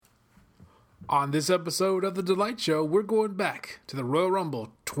On this episode of The Delight Show, we're going back to the Royal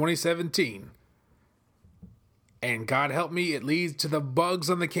Rumble 2017. And God help me, it leads to the bugs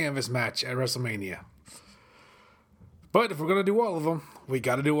on the canvas match at WrestleMania. But if we're going to do all of them, we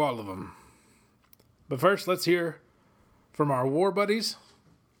got to do all of them. But first, let's hear from our war buddies,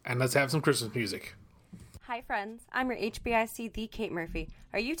 and let's have some Christmas music. Hi friends, I'm your HBIC, the Kate Murphy.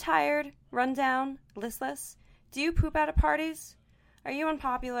 Are you tired, run down, listless? Do you poop out at parties? Are you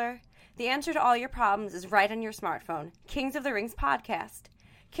unpopular? The answer to all your problems is right on your smartphone. Kings of the Rings podcast.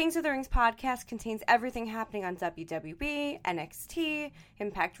 Kings of the Rings podcast contains everything happening on WWE, NXT,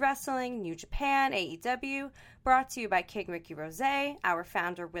 Impact Wrestling, New Japan, AEW, brought to you by King Ricky Rose, our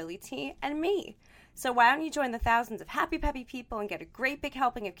founder Willie T, and me. So why don't you join the thousands of happy peppy people and get a great big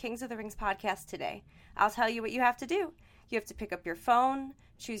helping of Kings of the Rings podcast today? I'll tell you what you have to do. You have to pick up your phone,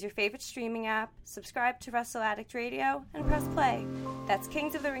 choose your favorite streaming app, subscribe to Wrestle Addict Radio, and press play. That's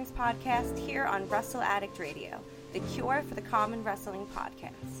Kings of the Rings podcast here on Wrestle Addict Radio, the cure for the common wrestling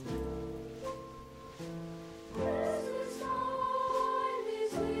podcast.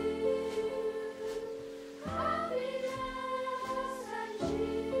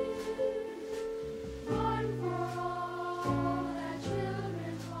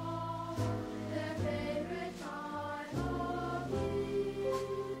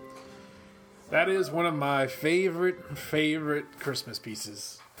 That is one of my favorite Christmas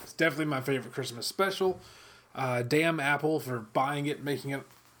pieces. It's definitely my favorite Christmas special. Damn Apple for buying it, making it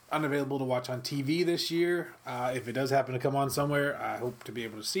unavailable to watch on TV this year. If it does happen to come on somewhere, I hope to be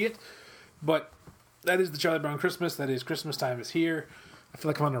able to see it. But that is the Charlie Brown Christmas. That is Christmas time is here. I feel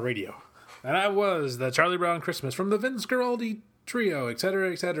like I'm on the radio. And I was the Charlie Brown Christmas from the Vince Guaraldi Trio,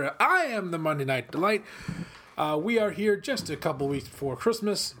 etc., etc. I am the Monday Night Delight. We are here just a couple weeks before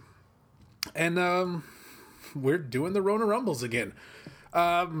Christmas. And we're doing the Rona Rumbles again.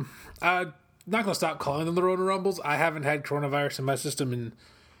 I'm not going to stop calling them the Rona Rumbles. I haven't had coronavirus in my system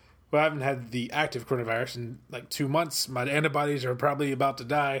I haven't had the active coronavirus in like 2 months. My antibodies are probably about to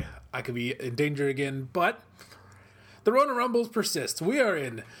die. I could be in danger again, but the Rona Rumbles persist. We are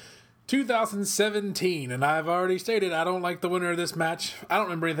in 2017, and I've already stated I don't like the winner of this match. I don't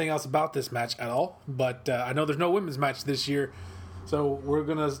remember anything else about this match at all, but I know there's no women's match this year. So we're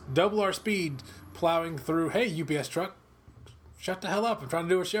going to double our speed plowing through. Hey, UPS truck, shut the hell up. I'm trying to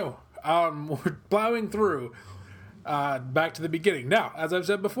do a show. We're plowing through back to the beginning. Now, as I've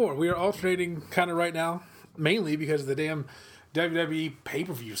said before, we are alternating kind of right now, mainly because of the damn WWE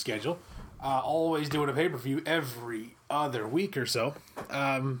pay-per-view schedule. Always doing a pay-per-view every other week or so.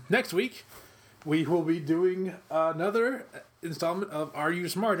 Next week, we will be doing another installment of Are You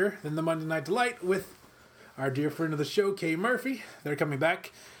Smarter Than the Monday Night Delight with our dear friend of the show, Kay Murphy. They're coming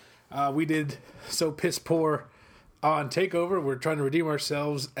back. We did so piss poor on TakeOver. We're trying to redeem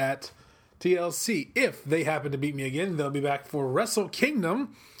ourselves at TLC. If they happen to beat me again, they'll be back for Wrestle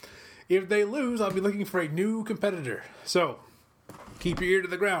Kingdom. If they lose, I'll be looking for a new competitor. So, keep your ear to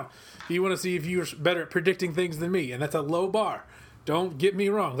the ground. If you want to see if you're better at predicting things than me, and that's a low bar. Don't get me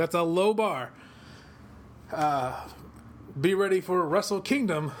wrong. That's a low bar. Be ready for Wrestle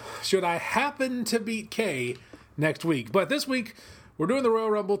Kingdom should I happen to beat Kay next week. But this week, we're doing the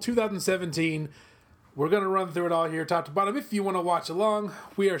Royal Rumble 2017. We're going to run through it all here, top to bottom. If you want to watch along,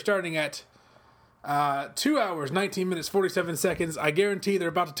 we are starting at 2 hours, 19 minutes, 47 seconds. I guarantee they're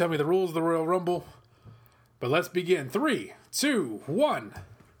about to tell me the rules of the Royal Rumble. But let's begin. 3, 2, 1.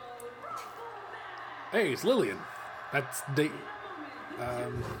 Hey, it's Lillian. That's date.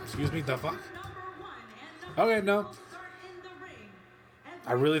 Excuse me, the fuck? Okay, no.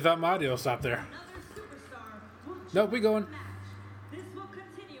 I really thought my audio stopped there. Nope, we going.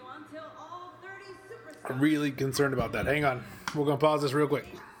 I'm really concerned about that. Hang on. We're going to pause this real quick.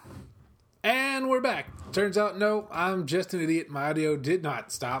 And we're back. Turns out, no, I'm just an idiot. My audio did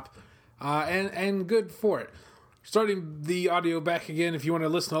not stop. And good for it. Starting the audio back again, if you want to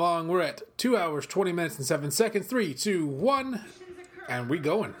listen along, we're at 2 hours, 20 minutes, and 7 seconds. 3, 2, 1. And we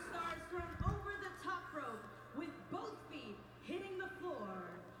going.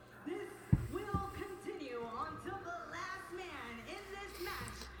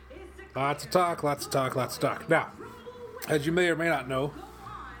 Lots of talk. Now, as you may or may not know,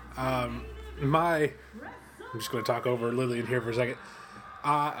 I'm just going to talk over Lillian here for a second.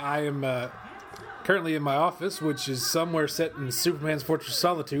 I am currently in my office, which is somewhere set in Superman's Fortress of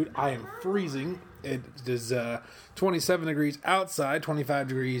Solitude. I am freezing. It is 27 degrees outside, 25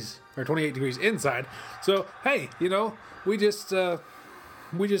 degrees, or 28 degrees inside. So, hey, we just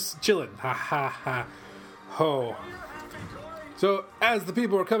chilling. Ha, ha, ha. Ho. So, as the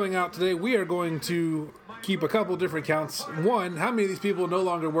people are coming out today, we are going to keep a couple different counts. One, how many of these people no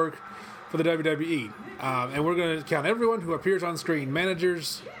longer work for the WWE. And we're going to count everyone who appears on screen,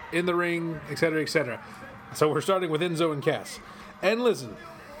 managers, in the ring, etc., etc. So we're starting with Enzo and Cass. And listen,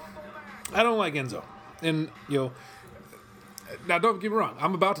 I don't like Enzo. And, now don't get me wrong,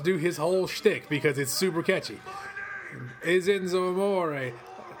 I'm about to do his whole shtick because it's super catchy. Is Enzo Amore,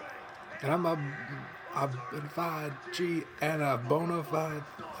 and I'm a bona fide G and a bona fide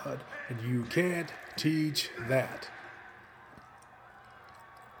bud, and you can't teach that.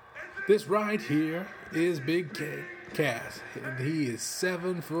 This right here is Big Cass, and he is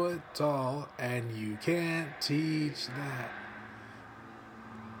 7 foot tall, and you can't teach that.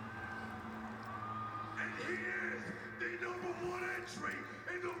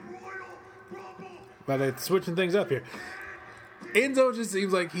 But it's switching things up here. Enzo just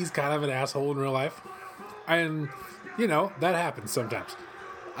seems like he's kind of an asshole in real life. And, that happens sometimes.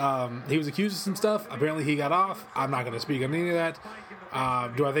 He was accused of some stuff. Apparently he got off. I'm not going to speak on any of that.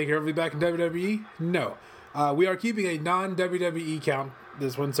 Do I think he'll be back in WWE? No. We are keeping a non-WWE count,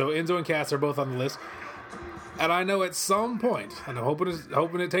 this one. So Enzo and Cass are both on the list. And I know at some point, and I'm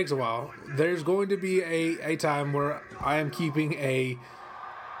hoping it takes a while, there's going to be a time where I am keeping a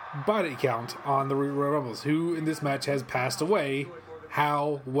body count on the Royal Rumbles. Who in this match has passed away?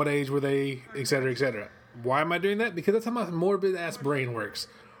 How? What age were they? Etc. Etc. Why am I doing that? Because that's how my morbid ass brain works.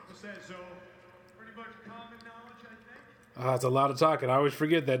 It's a lot of talking. I always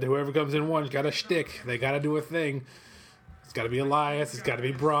forget that whoever comes in one's got a shtick. They got to do a thing. It's got to be Elias. It's got to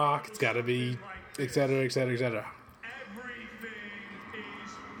be Brock. It's got to be etc. Etc. Etc.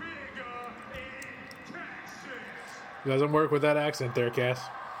 Doesn't work with that accent there, Cass.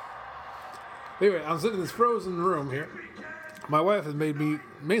 Anyway, I'm sitting in this frozen room here. My wife has made me,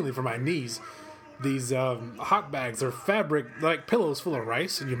 mainly for my knees, these hot bags. They're fabric, like pillows full of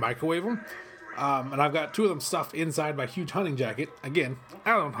rice, and you microwave them. And I've got 2 of them stuffed inside my huge hunting jacket. Again,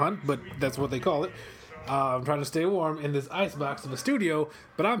 I don't hunt, but that's what they call it. I'm trying to stay warm in this icebox of a studio,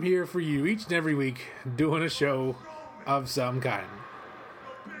 but I'm here for you each and every week doing a show of some kind.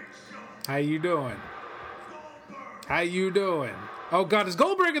 How you doing? How you doing? Oh, God, is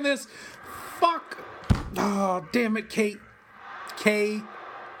Goldberg in this? Fuck. Oh, damn it, Kate. K.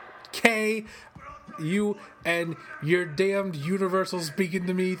 You and your damned Universal speaking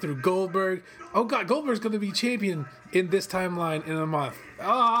to me through Goldberg. Oh, God, Goldberg's going to be champion in this timeline in a month.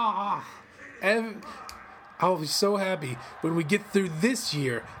 I'll be so happy when we get through this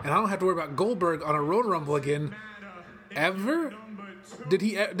year and I don't have to worry about Goldberg on a Rona Rumble again. Ever? Did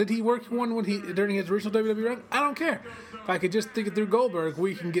he work one during his original WWE run? I don't care. If I could just think it through Goldberg,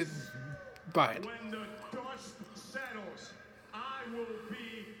 we can get by it. When the dust settles, I will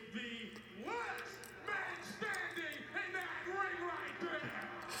be the last man standing in that ring right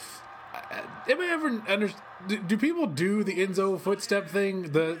there. Have I ever understand? Do people do the Enzo footstep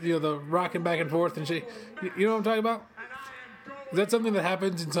thing? The rocking back and forth and shit. You know what I'm talking about? Is that something that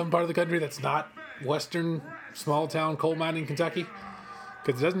happens in some part of the country that's not western small town coal mining Kentucky?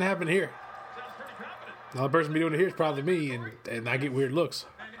 Because it doesn't happen here. The only person be doing it here is probably me, and I get weird looks.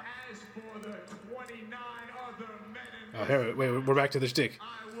 Oh, here, wait, we're back to the stick.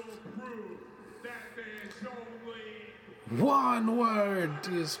 One word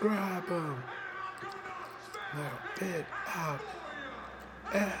to describe them. They're bit out.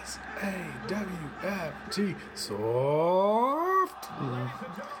 S-A-W-F-T. Soft.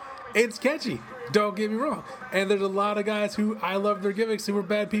 It's catchy. Don't get me wrong. And there's a lot of guys who I love their gimmicks who were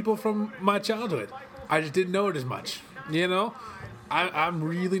bad people from my childhood. I just didn't know it as much. I'm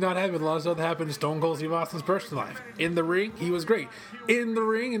really not happy with a lot of stuff that happened in Stone Cold Steve Austin's personal life. In the ring, he was great. In the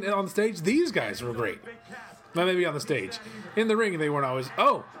ring and on stage, these guys were great. Not maybe on the stage. In the ring, they weren't always.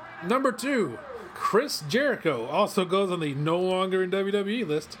 Oh, number 2, Chris Jericho also goes on the no longer in WWE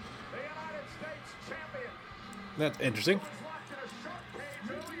list. That's interesting.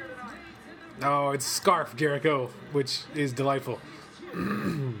 Oh, it's Scarf Jericho, which is delightful.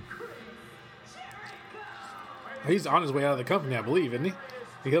 He's on his way out of the company, I believe, isn't he?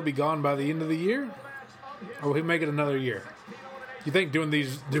 He'll be gone by the end of the year? Or will he make it another year? You think doing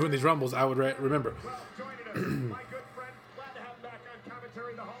these Rumbles, I would remember.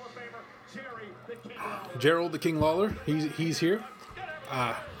 Gerald the King Lawler, he's here.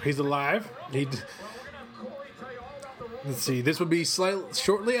 He's alive. Let's see, this would be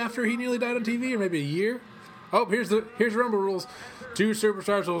shortly after he nearly died on TV, or maybe a year. Oh, here's Rumble rules. 2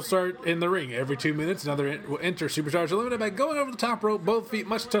 superstars will start in the ring every 2 minutes. Another will enter. Superstars are eliminated by going over the top rope. Both feet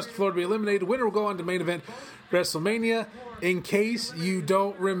must touch the floor to be eliminated. Winner will go on to main event WrestleMania. In case you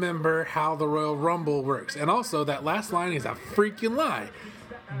don't remember how the Royal Rumble works. And also, that last line is a freaking lie.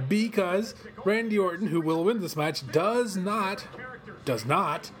 Because Randy Orton, who will win this match, does not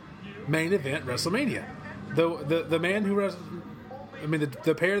main event WrestleMania. The man who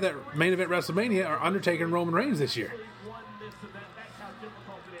the pair that main event WrestleMania are Undertaker and Roman Reigns this year.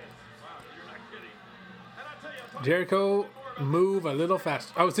 Jericho, move a little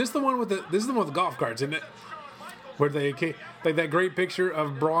faster. Oh, is this the one with the golf carts, isn't it? Where they like that great picture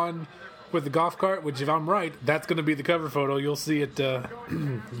of Braun with the golf cart, which if I'm right, that's going to be the cover photo. You'll see it.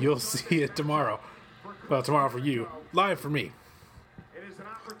 You'll see it tomorrow. Well, tomorrow for you, live for me. It is an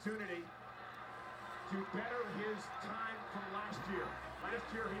opportunity to better his time from last year.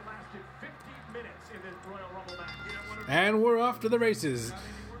 Last year he lasted 50 minutes in this Royal Rumble match. And we're off to the races.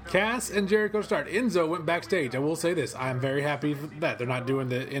 Cass and Jericho start. Enzo went backstage. I will say this. I'm very happy that they're not doing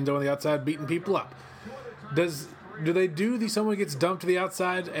the Enzo on the outside beating people up. Do they do someone gets dumped to the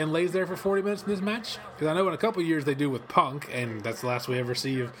outside and lays there for 40 minutes in this match? Because I know in a couple years they do with Punk, and that's the last we ever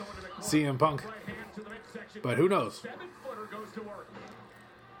see of CM Punk. But who knows?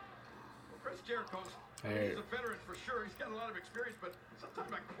 Chris Jericho's he's a veteran for sure. He's got a lot of experience, but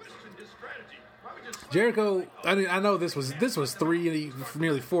sometimes I question his strategy. Why would just Jericho, I know this was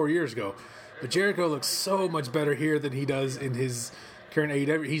nearly 4 years ago, but Jericho looks so much better here than he does in his current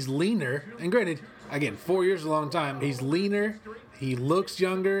AEW. He's leaner, and granted, again, 4 years is a long time. He's leaner. He looks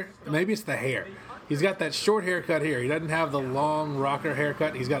younger. Maybe it's the hair. He's got that short haircut here. He doesn't have the long rocker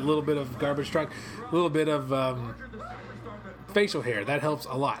haircut. He's got a little bit of garbage truck, a little bit of facial hair. That helps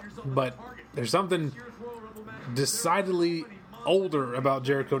a lot. But there's something decidedly older about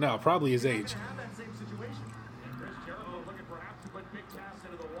Jericho now, probably his age.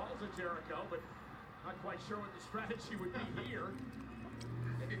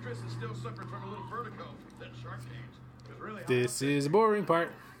 Chris is still suffering from a little vertigo from that shark cage. This is the boring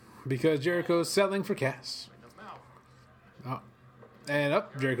part because Jericho's selling for Cass. Oh. And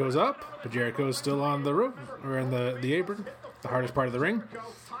up, Jericho's up, but Jericho's still on the rope, or in the apron, the hardest part of the ring.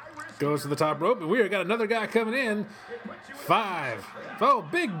 Goes to the top rope, and we got another guy coming in. 5. Oh,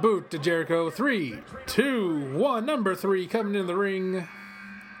 big boot to Jericho. 3, 2, 1. Number 3 coming in the ring.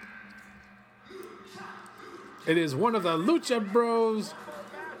 It is one of the Lucha Bros.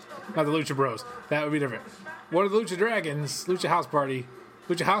 Not the Lucha Bros. That would be different. One of the Lucha Dragons. Lucha House Party.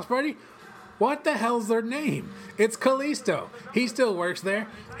 Lucha House Party? What the hell's their name? It's Kalisto. He still works there.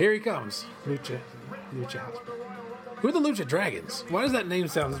 Here he comes. Lucha House Party. Who are the Lucha Dragons? Why does that name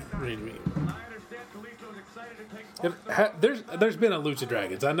sound weird to me? There's been a Lucha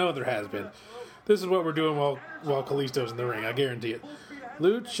Dragons. I know there has been. This is what we're doing while Kalisto's in the ring. I guarantee it.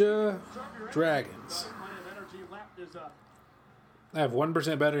 Lucha Dragons. I have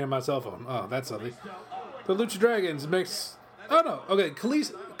 1% battery on my cell phone. Oh, that's lovely. The Lucha Dragons makes... Oh, no. Okay,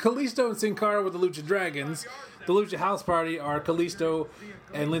 Kalisto and Sin Cara with the Lucha Dragons. The Lucha House Party are Kalisto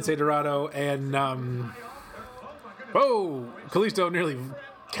and Lince Dorado and... Oh! Kalisto nearly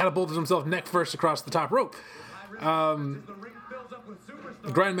catapulted himself neck first across the top rope. Grand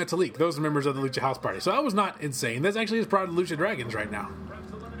Metalik. Those are members of the Lucha House Party. So I was not insane. That's actually his proud of the Lucha Dragons right now.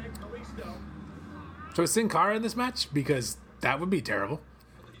 So is Sin Cara in this match? Because... that would be terrible.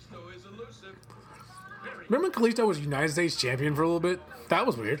 Remember when Kalisto was United States champion for a little bit? That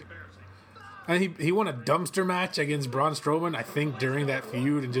was weird. And he won a dumpster match against Braun Strowman, I think, during that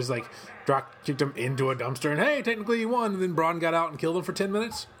feud, and just kicked him into a dumpster. And hey, technically he won. And then Braun got out and killed him for 10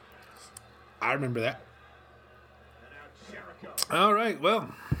 minutes. I remember that. All right,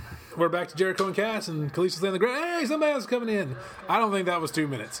 well, we're back to Jericho and Cass, and Kalisto's in the ground. Hey, somebody else coming in. I don't think that was 2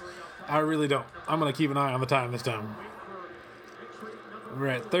 minutes. I really don't. I'm going to keep an eye on the time this time. We're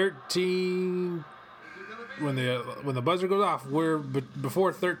at 13. When the buzzer goes off, we're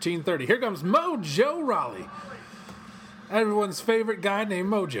before 13:30. Here comes Mojo Rawley, everyone's favorite guy named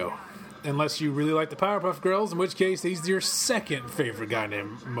Mojo, unless you really like the Powerpuff Girls, in which case he's your second favorite guy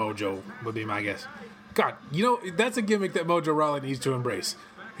named Mojo would be my guess. God, that's a gimmick that Mojo Rawley needs to embrace.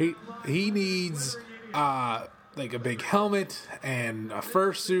 He needs a big helmet and a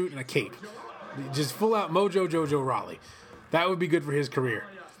fursuit and a cape, just full out Mojo Jojo Rawley. That would be good for his career.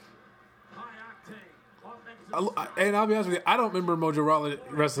 And I'll be honest with you, I don't remember Mojo Rawley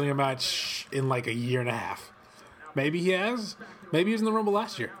wrestling a match in a year and a half. Maybe he has. Maybe he was in the Rumble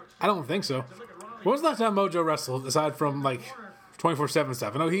last year. I don't think so. When was the last time Mojo wrestled, aside from 24/7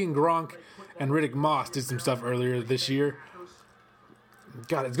 stuff? I know he and Gronk and Riddick Moss did some stuff earlier this year.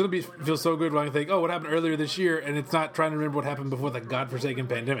 God, it's going to feel so good when I think, what happened earlier this year, and it's not trying to remember what happened before the godforsaken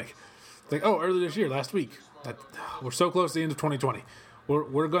pandemic. It's earlier this year, last week. We're so close to the end of 2020.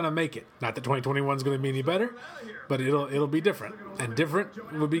 We're going to make it. Not that 2021 is going to be any better, but it'll be different. And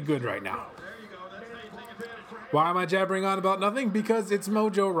different would be good right now. Why am I jabbering on about nothing? Because it's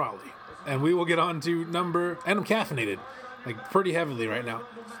Mojo Rawley. And we will get on to and I'm caffeinated. like pretty heavily right now.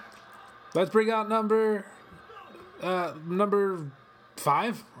 Let's bring out number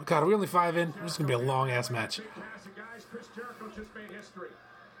 5. God, are we only 5 in? This is gonna be a long ass match. Chris Jericho just made history.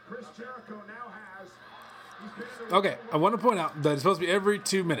 Chris Jericho now has. Okay, I want to point out that it's supposed to be every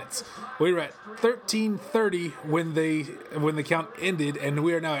 2 minutes. We were at 13:30 when the count ended, and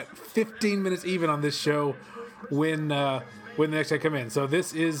we are now at 15 minutes even on this show when the next guy come in. So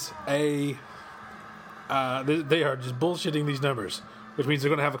this is a they are just bullshitting these numbers, which means they're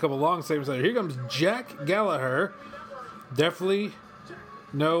going to have a couple long segments later. Here comes Jack Gallagher, definitely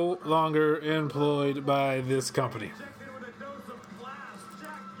no longer employed by this company.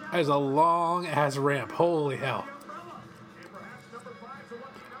 That is a long ass ramp. Holy hell!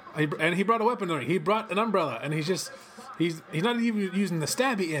 And he brought a weapon. He brought an umbrella, and he's not even using the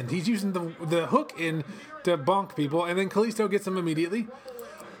stabby end. He's using the hook end to bonk people, and then Kalisto gets him immediately.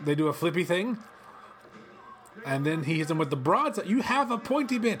 They do a flippy thing, and then he hits him with the broadside. You have a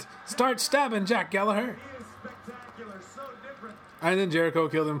pointy bit. Start stabbing, Jack Gallagher. And then Jericho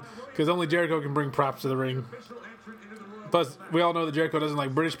killed him because only Jericho can bring props to the ring. Plus, we all know that Jericho doesn't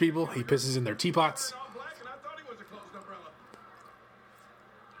like British people. He pisses in their teapots.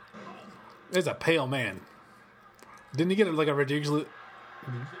 It's a pale man. Didn't he get it like a ridiculous...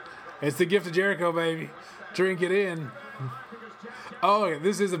 It's the gift of Jericho, baby. Drink it in. Oh, okay,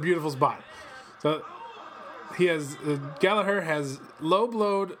 this is a beautiful spot. So, he has... Gallagher has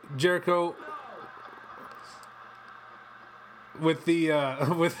low-blowed Jericho with the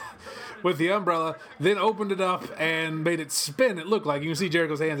with the umbrella, then opened it up and made it spin. It looked like you can see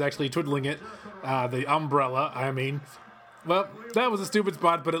Jericho's hands actually twiddling it. The umbrella, I mean. Well, that was a stupid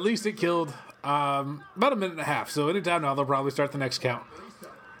spot, but at least it killed about a minute and a half. So anytime now they'll probably start the next count.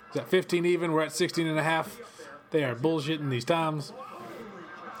 It's at 15 even. We're at 16 and a half. They are bullshitting these times.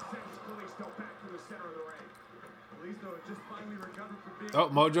 Oh,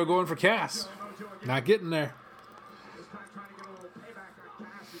 Mojo going for Cass. Not getting there.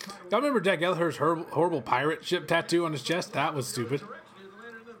 I remember Jack Gallagher's horrible pirate ship tattoo on his chest. That was stupid.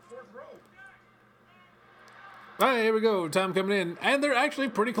 All right, here we go. Time coming in. And they're actually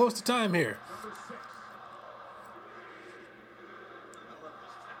pretty close to time here.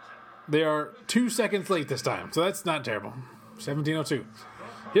 They are 2 seconds late this time, so that's not terrible. 17:02.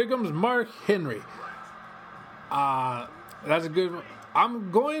 Here comes Mark Henry. That's a good one.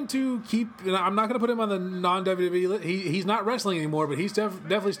 I'm going to keep... I'm not going to put him on the non-WWE list. He's not wrestling anymore, but he's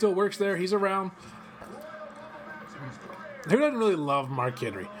definitely still works there. He's around. Who doesn't really love Mark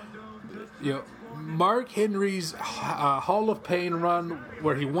Henry? You know, Mark Henry's Hall of Pain run,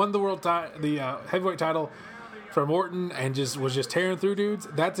 where he won the heavyweight title from Orton and was just tearing through dudes.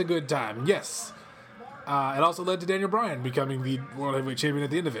 That's a good time. Yes. It also led to Daniel Bryan becoming the World Heavyweight Champion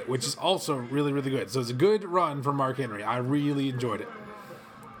at the end of it, which is also really, really good. So it's a good run for Mark Henry. I really enjoyed it.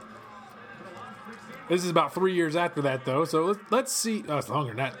 This is about 3 years after that, though. So let's see. Oh, it's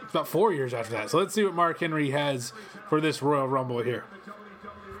longer than that. It's about 4 years after that. So let's see what Mark Henry has for this Royal Rumble here.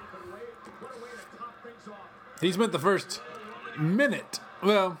 He spent the first minute,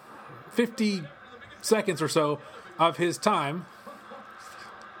 50 seconds or so of his time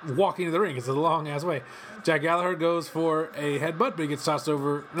walking to the ring. It's a long-ass way. Jack Gallagher goes for a headbutt, but he gets tossed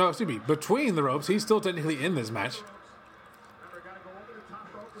over... No, excuse me. Between the ropes. He's still technically in this match.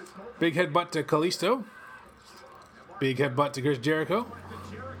 Big headbutt to Kalisto. Big headbutt to Chris Jericho.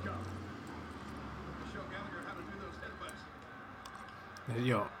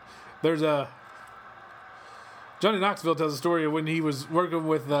 You know, there's a... Johnny Knoxville tells a story of when he was working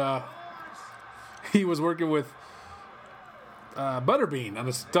with... Butterbean on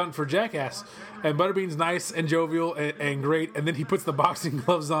a stunt for Jackass, and Butterbean's nice and jovial and great, and then he puts the boxing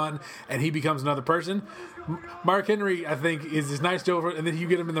gloves on and he becomes another person. Mark Henry, I think, is this nice jovial, and then you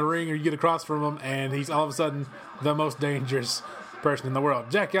get him in the ring or you get across from him and he's all of a sudden the most dangerous person in the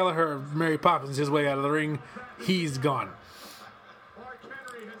world. Jack Gallagher, Mary Poppins, his way out of the ring, he's gone.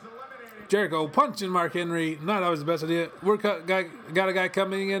 Jericho punching Mark Henry, not always the best idea. Got a guy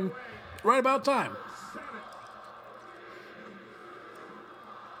coming in right about time.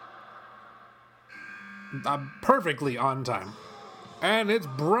 Perfectly on time. And it's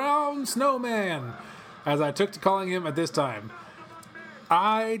Brown Snowman, as I took to calling him at this time.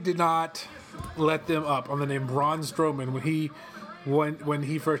 I did not let them up on the name Braun Strowman when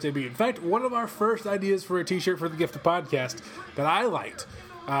he first debuted. In fact, one of our first ideas for a t-shirt for the Gift of Podcast that I liked,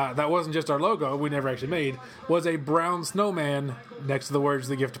 that wasn't just our logo, we never actually made, was a brown snowman next to the words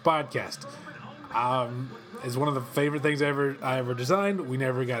the Gift of Podcast. It's one of the favorite things I ever designed. We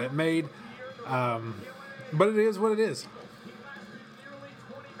never got it made. But it is what it is.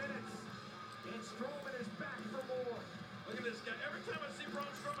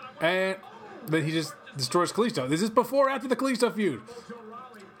 And then he just destroys Kalisto. This is before or after the Kalisto feud.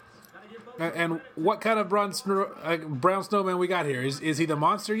 And what kind of brown snowman we got here? Is he the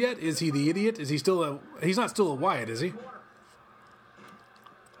monster yet? Is he the idiot? Is he still he's not still a Wyatt, is he?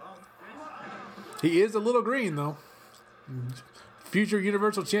 He is a little green, though. Future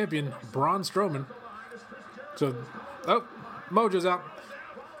Universal Champion, Braun Strowman. So, Mojo's out.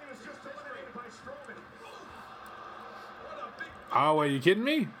 Oh, are you kidding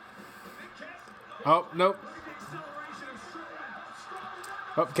me? Oh, nope.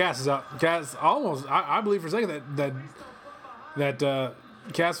 Oh, Cass is out. Cass almost, I believe for a second that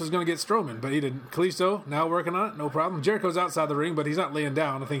Cass was going to get Strowman, but he didn't. Kalisto, now working on it, no problem. Jericho's outside the ring, but he's not laying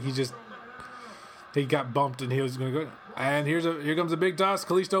down. I think he got bumped and he was going to go. And here comes a big toss.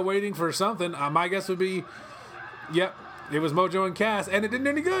 Kalisto waiting for something. My guess would be, yep, it was Mojo and Cass, and it didn't do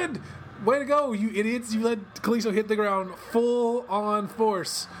any good. Way to go, you idiots. You let Kalisto hit the ground full on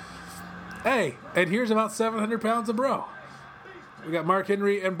force. Hey, and here's about 700 pounds of bro. We got Mark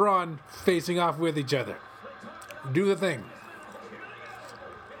Henry and Braun facing off with each other. Do the thing.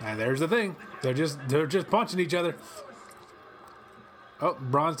 And there's the thing. They're just punching each other. Oh,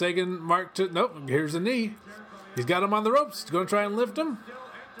 Braun's taking Mark to... Nope, here's the knee. He's got him on the ropes. He's going to try and lift him.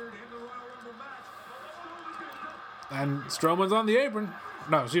 And Strowman's on the apron.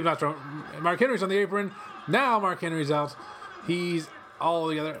 No, she's not Strowman. Mark Henry's on the apron. Now Mark Henry's out. He's all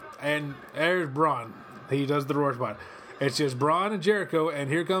together. And there's Braun. He does the roar spot. It's just Braun and Jericho, and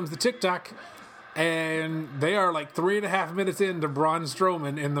here comes the TikTok. And they are like 3.5 minutes into Braun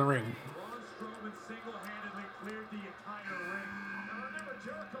Strowman in the ring.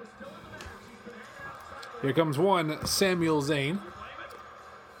 Here comes one, Samuel Zayn.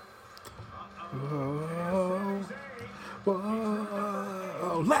 Whoa,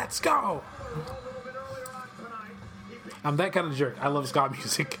 whoa, let's go! I'm that kind of jerk. I love ska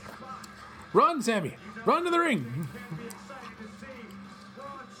music. Run, Sammy. Run to the ring.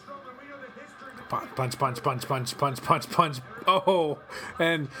 Punch, punch, punch, punch, punch, punch, punch. Oh,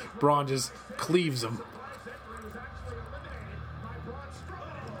 and Braun just cleaves him.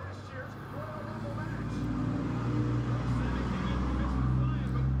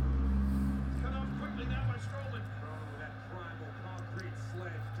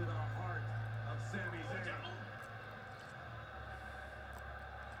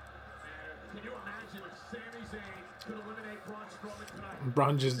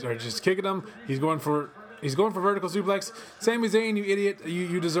 Braun just kicking him. He's going for vertical suplex. Sami Zayn, you idiot!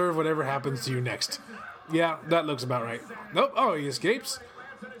 You deserve whatever happens to you next. Yeah, that looks about right. Nope. Oh, he escapes.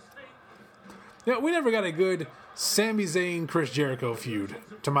 Yeah, we never got a good Sami Zayn Chris Jericho feud,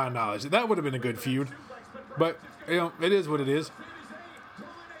 to my knowledge. That would have been a good feud, but it is what it is.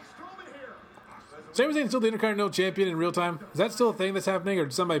 Sami Zayn's still the Intercontinental Champion in real time. Is that still a thing that's happening, or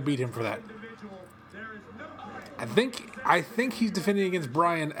did somebody beat him for that? I think he's defending against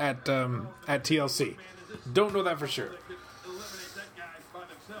Bryan at TLC. Don't know that for sure.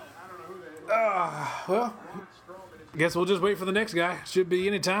 Well, guess we'll just wait for the next guy. Should be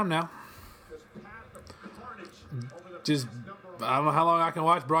any time now. I don't know how long I can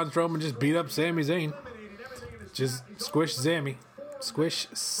watch Braun Strowman just beat up Sami Zayn. Just squish Sammy. Squish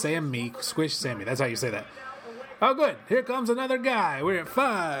Sammy. Squish Sammy. That's how you say that. Oh, good. Here comes another guy. We're at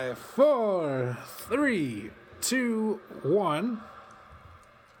 5, 4, 3, 2, 1.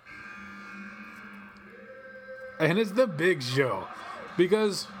 And it's the Big Show.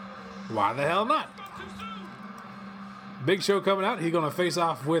 Because why the hell not? Big Show coming out. He's going to face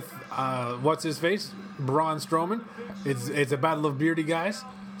off with, what's his face? Braun Strowman. It's a battle of beardy guys.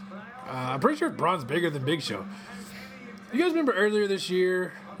 I'm pretty sure Braun's bigger than Big Show. You guys remember earlier this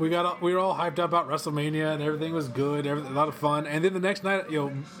year, we were all hyped up about WrestleMania and everything was good, a lot of fun. And then the next night,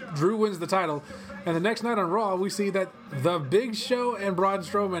 Drew wins the title. And the next night on Raw, we see that the Big Show and Braun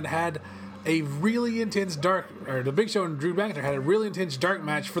Strowman had a really intense the Big Show and Drew McIntyre had a really intense dark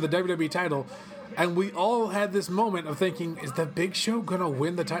match for the WWE title. And we all had this moment of thinking, is the Big Show going to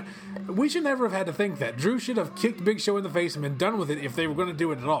win the title? We should never have had to think that. Drew should have kicked Big Show in the face and been done with it if they were going to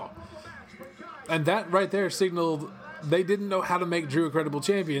do it at all. And that right there signaled they didn't know how to make Drew a credible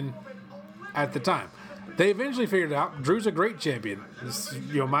champion at the time. They eventually figured it out. Drew's a great champion.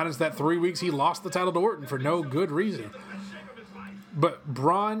 Minus that 3 weeks he lost the title to Orton for no good reason. But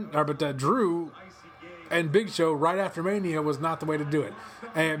Drew and Big Show right after Mania was not the way to do it.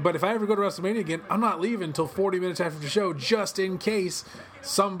 But if I ever go to WrestleMania again, I'm not leaving until 40 minutes after the show just in case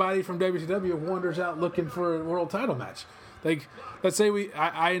somebody from WCW wanders out looking for a world title match. Like, let's say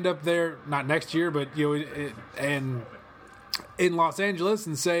I end up there, not next year, but and in Los Angeles,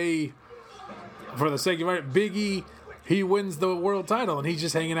 and say, for the sake of it, Big E he wins the world title, and he's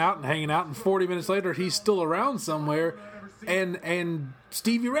just hanging out, and 40 minutes later, he's still around somewhere, and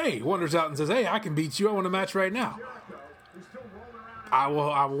Stevie Ray wanders out and says, hey, I can beat you. I want a match right now. I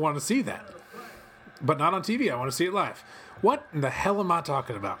want to see that. But not on TV. I want to see it live. What in the hell am I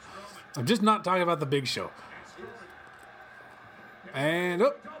talking about? I'm just not talking about the Big Show. And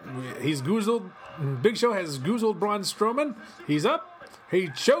he's goozled. Big Show has goozled Braun Strowman. He's up. He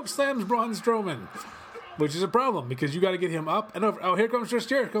choke slams Braun Strowman, which is a problem because you got to get him up and over. Oh, here comes Chris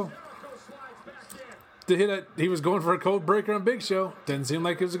Jericho. To hit it, he was going for a cold breaker on Big Show. Didn't seem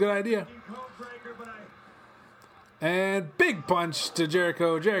like it was a good idea. And big punch to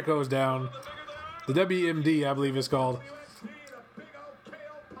Jericho. Jericho's down. The WMD, I believe, is called.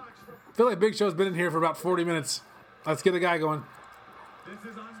 I feel like Big Show's been in here for about 40 minutes. Let's get the guy going. This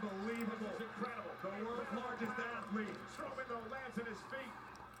is unbelievable. It's incredible. The world's largest athlete. Strowman though lands in his feet.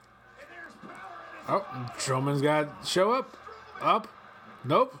 And there's power in his Strowman's got show up. Up.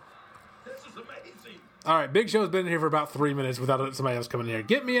 Nope. This is amazing. All right, Big Show's been in here for about 3 minutes without somebody else coming in here.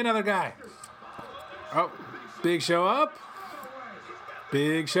 Get me another guy. Oh, Big Show up.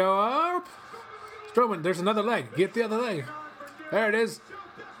 Big Show up. Strowman, there's another leg. Get the other leg. There it is.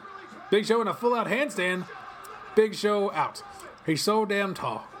 Big Show in a full-out handstand. Big Show out. He's so damn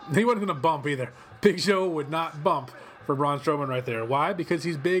tall. He wasn't going to bump either. Big Show would not bump for Braun Strowman right there. Why? Because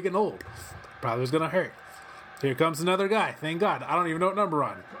he's big and old. Probably was going to hurt. Here comes another guy. Thank God. I don't even know what number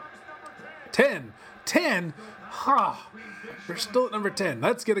on. 10. 10? Ha. We're still at number 10.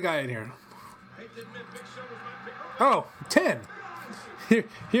 Let's get a guy in here. Oh, 10.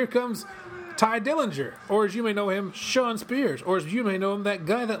 Here comes Ty Dillinger. Or as you may know him, Sean Spears. Or as you may know him, that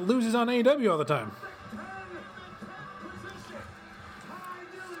guy that loses on AEW all the time.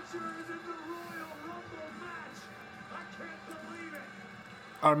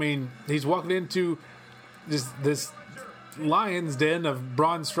 I mean, he's walking into this lion's den of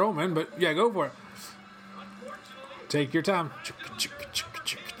Braun Strowman, but yeah, go for it. Take your time.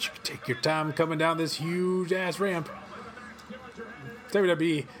 Take your time coming down this huge-ass ramp.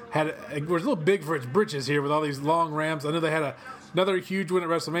 WWE was a little big for its britches here with all these long ramps. I know they had another huge win at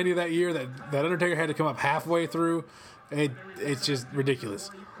WrestleMania that year that Undertaker had to come up halfway through. It's just ridiculous.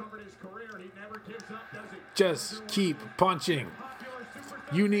 Just keep punching.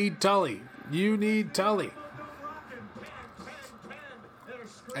 You need Tully. You need Tully.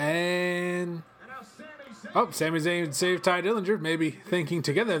 And Sami Zayn saved Ty Dillinger, maybe thinking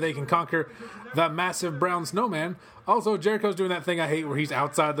together they can conquer the massive brown snowman. Also, Jericho's doing that thing I hate where he's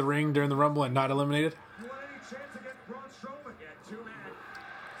outside the ring during the Rumble and not eliminated.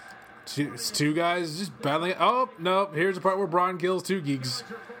 It's two guys just battling. Oh, no. Here's the part where Braun kills two geeks.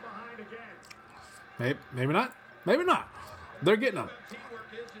 Maybe not. Maybe not. They're getting them.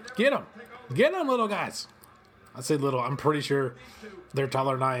 Get them. Get them, little guys. I say little. I'm pretty sure they're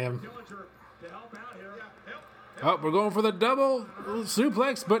taller than I am. Oh, we're going for the double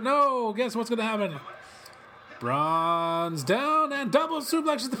suplex, but no. Guess what's going to happen? Braun's down and double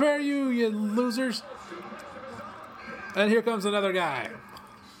suplexes the pair of you losers. And here comes another guy.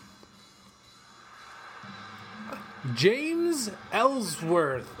 James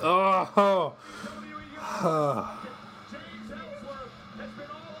Ellsworth. Oh.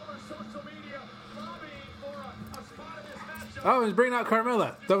 Oh, he's bringing out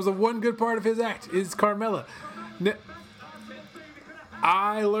Carmella. That was the one good part of his act, is Carmella.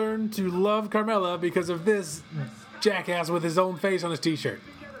 I learned to love Carmella because of this jackass with his own face on his t-shirt.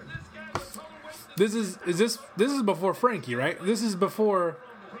 This is before Frankie, right? This is before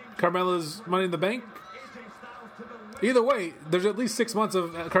Carmella's Money in the Bank. Either way, there's at least 6 months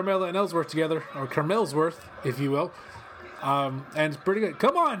of Carmella and Ellsworth together, or Carmellsworth, if you will. And it's pretty good.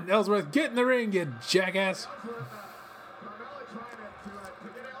 Come on, Ellsworth, get in the ring, you jackass.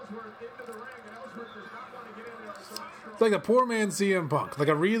 It's like a poor man CM Punk. Like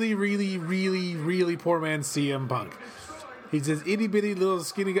a really, really, really, really poor man CM Punk. He's this itty-bitty little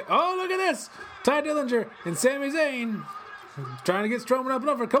skinny guy. Oh, look at this! Ty Dillinger and Sami Zayn trying to get Strowman up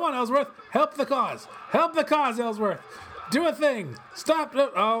and over. Come on, Ellsworth. Help the cause. Help the cause, Ellsworth. Do a thing. Stop.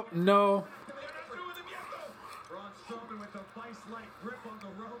 Oh, no.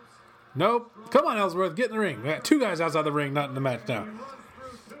 Nope. Come on, Ellsworth. Get in the ring. We got two guys outside the ring, not in the match now.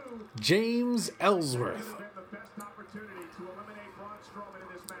 James Ellsworth.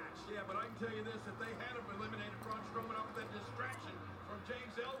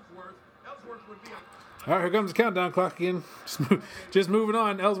 All right, here comes the countdown clock again. Just moving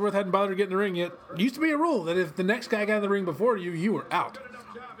on. Ellsworth hadn't bothered to get in the ring yet. It used to be a rule that if the next guy got in the ring before you, you were out.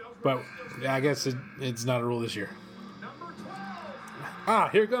 But yeah, I guess it's not a rule this year.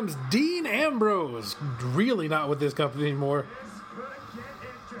 Here comes Dean Ambrose. Really not with this company anymore.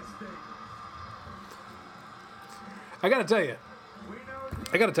 I gotta tell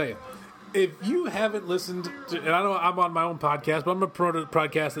you, if you haven't listened to, and I know I'm on my own podcast, but I'm a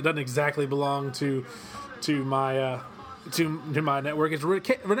podcast that doesn't exactly belong to my network. It's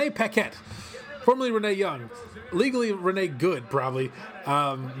Renee Paquette, formerly Renee Young, legally Renee Good, probably,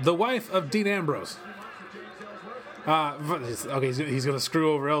 the wife of Dean Ambrose. Okay, he's going to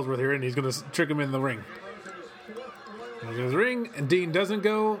screw over Ellsworth here, and he's going to trick him in the ring. He goes to the ring, and Dean doesn't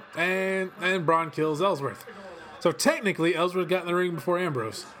go, and Braun kills Ellsworth. So technically, Ellsworth got in the ring before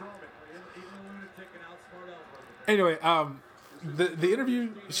Ambrose. Anyway, the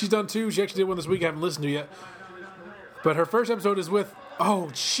interview she's done too. She actually did one this week. I haven't listened to yet, but her first episode is with. Oh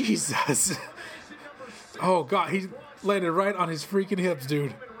Jesus! Oh God, he landed right on his freaking hips,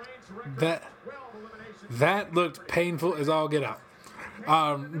 dude. That looked painful as all get out.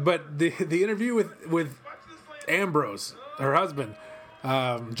 But the interview with Ambrose, her husband,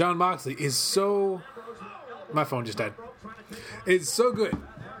 John Moxley, is so. My phone just died. It's so good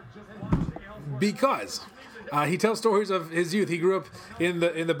because he tells stories of his youth. He grew up in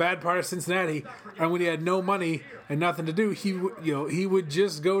the bad part of Cincinnati, and when he had no money and nothing to do, he would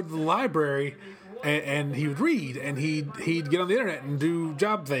just go to the library and he would read, and he'd get on the internet and do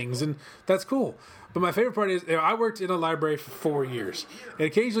job things, and that's cool. But my favorite part is, I worked in a library for 4 years, and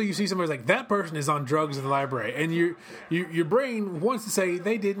occasionally you see somebody like, that person is on drugs in the library, and your brain wants to say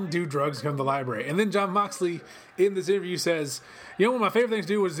they didn't do drugs to come to the library. And then John Moxley in this interview says, one of my favorite things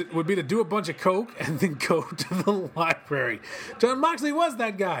to do would be to do a bunch of coke and then go to the library. John Moxley was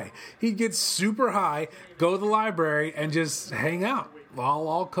that guy. He'd get super high, go to the library, and just hang out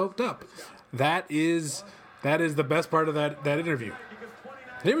all coked up. That is the best part of that interview.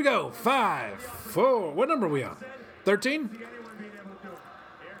 Here we go. 5, 4. What number are we on? 13?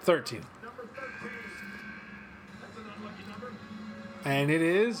 13. And it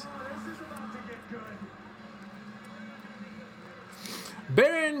is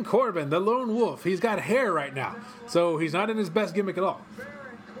Baron Corbin, the lone wolf. He's got hair right now, so he's not in his best gimmick at all.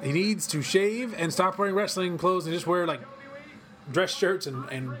 He needs to shave and stop wearing wrestling clothes and just wear like dress shirts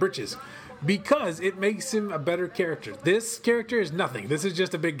and breeches, because it makes him a better character. This character is nothing. This is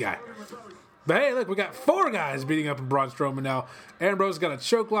just a big guy. But hey, look, we got 4 guys beating up Braun Strowman now. Ambrose got a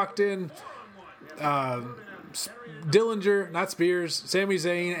choke locked in. Dillinger, not Spears, Sami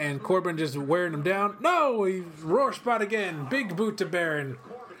Zayn, and Corbin just wearing him down. No, he roar spot again. Big boot to Baron.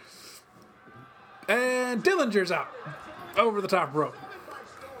 And Dillinger's out. Over the top rope.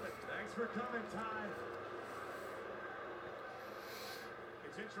 Thanks for coming, Ty.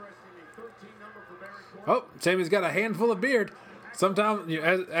 It's interesting, the 13 number for Baron Corbin. Oh, Sami's got a handful of beard. Sometimes,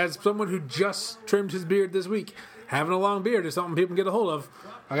 as someone who just trimmed his beard this week, having a long beard is something people can get a hold of.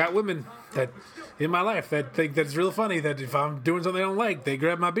 I got women that in my life that think that it's real funny that if I'm doing something I don't like, they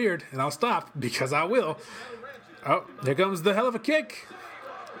grab my beard and I'll stop because I will. Oh, here comes the hell of a kick.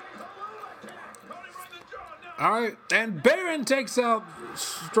 All right, and Baron takes out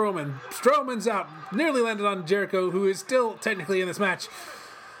Strowman. Strowman's out. Nearly landed on Jericho, who is still technically in this match.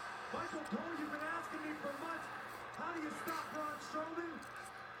 Michael Cole, you've been asking me for months, how do you stop Braun Strowman?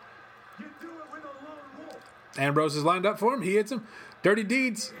 You do it with a lone wolf. Ambrose is lined up for him. He hits him. Dirty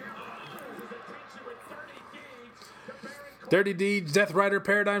Deeds. Dirty Deeds, Death Rider,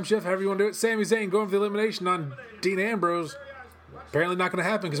 Paradigm Shift, however you want to do it. Sami Zayn going for the elimination on Dean Ambrose. Apparently not going to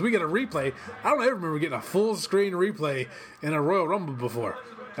happen because we get a replay. I don't ever remember getting a full screen replay in a Royal Rumble before.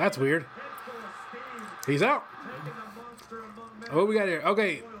 That's weird. He's out. What we got here?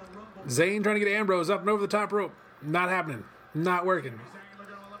 Okay. Zayn trying to get Ambrose up and over the top rope. Not happening. Not working.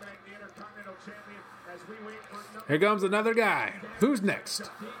 Here comes another guy. Who's next?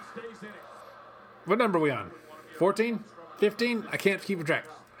 What number are we on? 14? 15? I can't keep a track.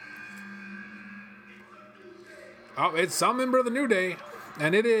 Oh, it's some member of the New Day.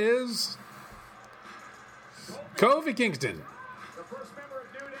 And it is Kofi Kingston.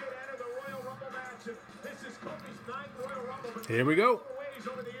 Here we go.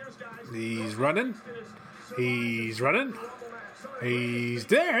 He's running. He's running. He's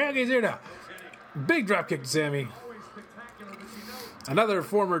there. He's here now. Big drop kick to Sami. Another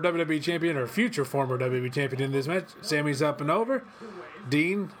former WWE champion, or future former WWE champion in this match. Sami's up and over.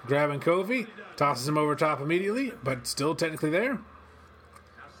 Dean grabbing Kofi. Tosses him over top immediately, but still technically there.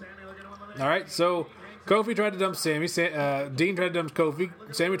 All right, so Kofi tried to dump Sami. Dean tried to dump Kofi.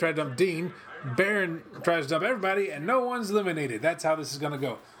 Sami tried to dump Dean. Baron tries to dump everybody, and no one's eliminated. That's how this is going to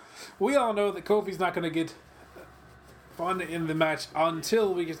go. We all know that Kofi's not going to get fun in the match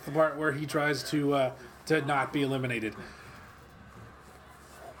until we get to the part where he tries to not be eliminated.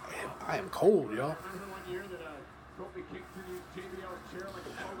 I am cold, y'all.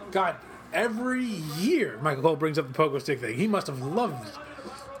 God, every year Michael Cole brings up the pogo stick thing. He must have loved it.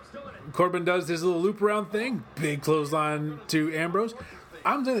 Corbin does his little loop around thing. Big clothesline to Ambrose.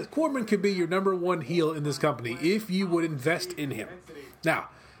 I'm saying that Corbin could be your number one heel in this company if you would invest in him. Now,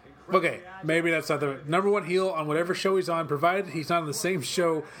 okay, maybe that's not the number one heel on whatever show he's on, provided he's not on the same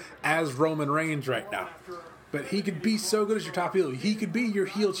show as Roman Reigns right now. But he could be so good as your top heel. He could be your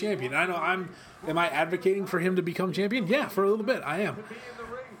heel champion. I know am I advocating for him to become champion? Yeah, for a little bit, I am.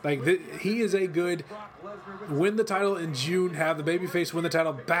 Like, he is a good, win the title in June, have the babyface win the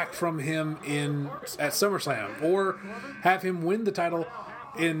title back from him at SummerSlam, or have him win the title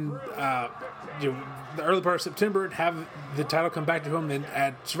in the early part of September and have the title come back to him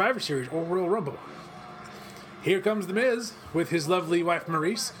at Survivor Series or Royal Rumble. Here comes The Miz with his lovely wife,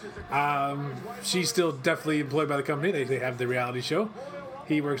 Maurice. She's still definitely employed by the company. They have the reality show.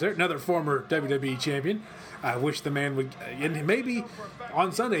 He works there. Another former WWE champion. I wish the man would... And maybe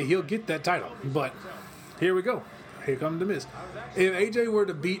on Sunday he'll get that title. But here we go. Here comes The Miz. If AJ were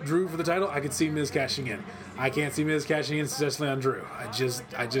to beat Drew for the title, I could see Miz cashing in. I can't see Miz cashing in successfully on Drew. I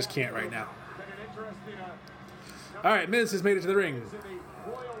just can't right now. All right, Miz has made it to the ring.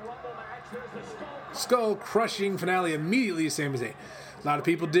 Skull-crushing finale immediately, Sami Zayn. A lot of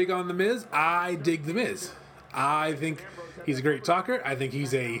people dig on The Miz. I dig The Miz. I think he's a great talker. I think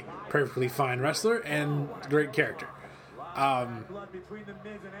he's a perfectly fine wrestler and great character.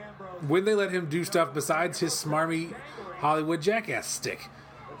 When they let him do stuff besides his smarmy Hollywood jackass stick,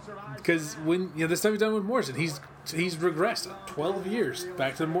 because when this stuff he's done with Morrison, he's regressed 12 years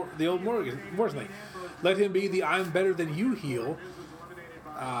back to the old Morrison thing. Let him be the "I'm better than you" heel.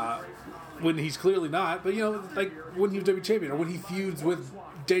 When he's clearly not, but like when he was WWE champion or when he feuds with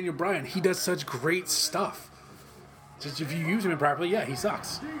Daniel Bryan, he does such great stuff. Just if you use him improperly, yeah, he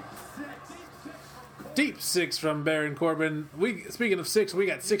sucks. Deep 6 from Baron Corbin. Speaking of 6, we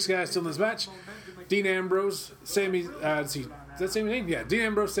got 6 guys still in this match. Dean Ambrose, Sami. Let's see, is that Sami Zayn? Yeah, Dean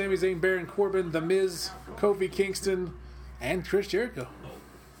Ambrose, Sami Zayn, Baron Corbin, The Miz, Kofi Kingston, and Chris Jericho.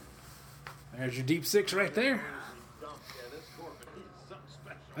 There's your deep 6 right there.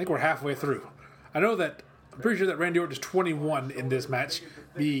 I think we're halfway through. I'm pretty sure that Randy Orton is 21 in this match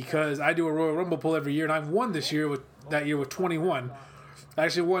because I do a Royal Rumble pull every year, and I've won that year with 21. I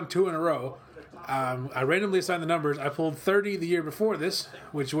actually won 2 in a row. I randomly assigned the numbers. I pulled 30 the year before this,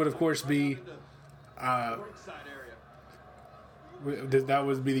 which would of course be that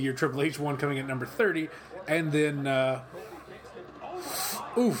would be the year Triple H won, coming at number 30, and then that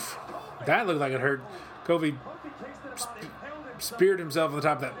looked like it hurt. Kofi speared himself on the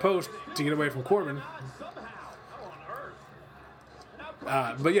top of that post to get away from Corbin.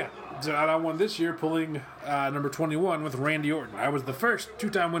 But yeah, so I won this year pulling number 21 with Randy Orton. I was the first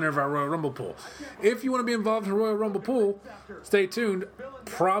 2-time winner of our Royal Rumble pool. If you want to be involved in a Royal Rumble pool, stay tuned.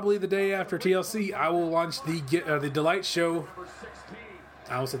 Probably the day after TLC, I will launch the Delight Show.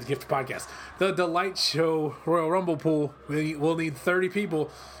 I almost said the Gift Podcast. The Delight Show Royal Rumble pool. We'll need 30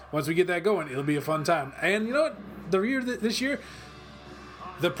 people. Once we get that going, it'll be a fun time. And you know what? This year,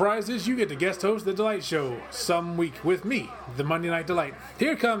 the prize is you get to guest host the Delight Show some week with me, the Monday Night Delight.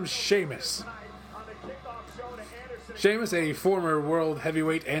 Here comes Sheamus. Sheamus, a former World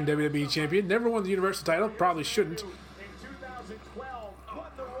Heavyweight and WWE champion, never won the Universal title, probably shouldn't.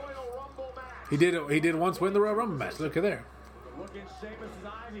 He did once win the Royal Rumble match. Look at there. Look in Sheamus'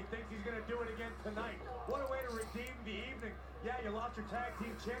 eyes, he thinks he's going to do it again tonight. What a way to redeem the evening. Yeah, you lost your tag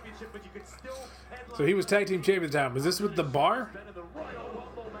team championship, but you could still... So he was tag team champion at the time. Was this with the Bar?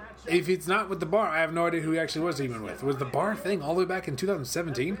 If it's not with the Bar, I have no idea who he actually was even with. Was the Bar thing all the way back in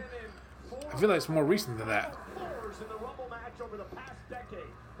 2017? I feel like it's more recent than that. In the Rumble match over the past decade.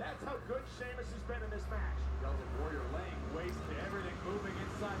 That's how good Sheamus has been in this match. Velvet Warrior laying waste to everything moving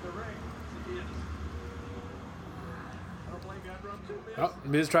inside the ring. I don't blame you, I'd run too, Miz. Oh,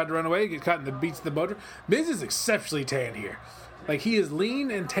 Miz tried to run away, get caught in the beats of the motor. Miz is exceptionally tan here. Like, he is lean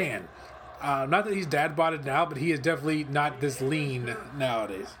and tan. Not that he's dad-bodded now, but he is definitely not this lean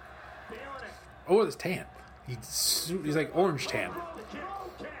nowadays. Oh, this tan. He's like orange tan.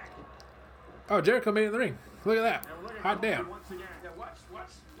 Oh, Jericho made it in the ring. Look at that. Hot damn.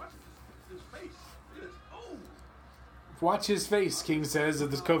 Watch his face, King says of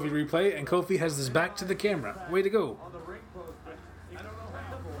this Kofi replay, and Kofi has his back to the camera. Way to go.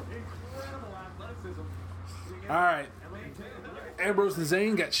 Alright. Ambrose and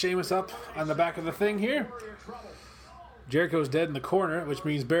Zayn got Sheamus up on the back of the thing here. Jericho's dead in the corner, which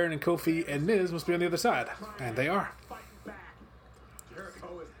means Baron and Kofi and Miz must be on the other side. And they are.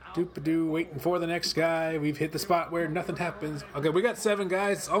 Doop-a-doo, waiting for the next guy. We've hit the spot where nothing happens. Okay, we got 7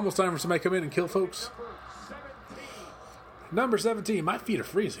 guys. It's almost time for somebody to come in and kill folks. Number 17. My feet are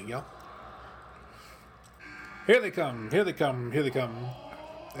freezing, y'all. Here they come. Here they come. Here they come.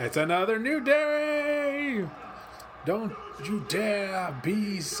 It's another new day. Don't you dare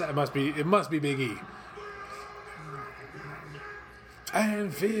be sad. It must be Big E.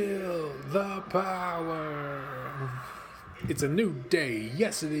 And feel the power. It's a new day.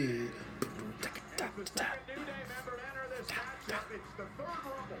 Yes, it is.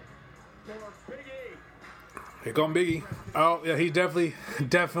 Here come Big E. Oh, yeah, he's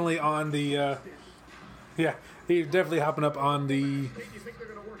definitely on the, yeah, he's definitely hopping up on the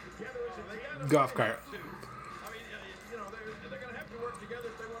golf cart.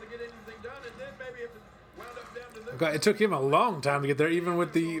 God, it took him a long time to get there, even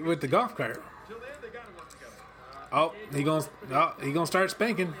with the golf cart. Oh, he gonna start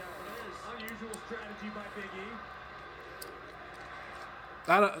spanking.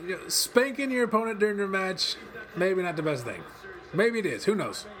 Spanking your opponent during your match, maybe not the best thing. Maybe it is. Who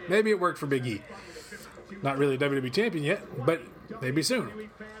knows? Maybe it worked for Big E. Not really WWE champion yet, but maybe soon.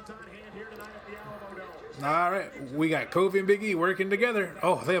 All right, we got Kofi and Big E working together.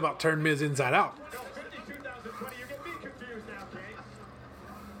 Oh, they about turned Miz inside out.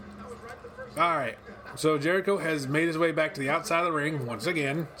 All right, so Jericho has made his way back to the outside of the ring once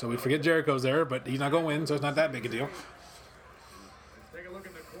again. So we forget Jericho's there, but he's not going to win, so it's not that big a deal. Take a look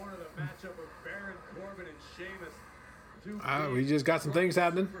in the corner, the matchup of Baron Corbin and Sheamus. We just got some things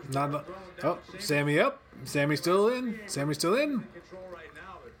happening. Sammy up. Sammy's still in. Sammy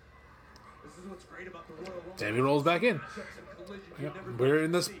rolls back in. Yep.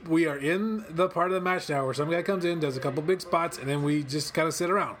 We are in the part of the match now where some guy comes in, does a couple big spots, and then we just kind of sit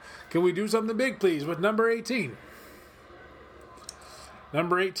around. Can we do something big, please, with number 18?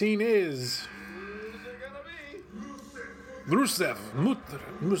 Number 18 is Rusev.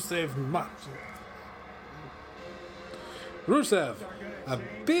 Rusev, a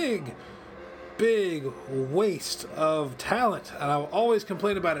big waste of talent, and I'll always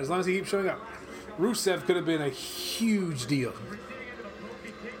complain about it as long as he keeps showing up. Rusev could have been a huge deal.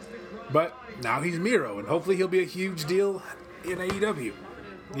 But now he's Miro, and hopefully he'll be a huge deal in AEW.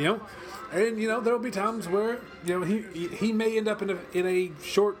 You know? And, you know, there will be times where, you know, he may end up in a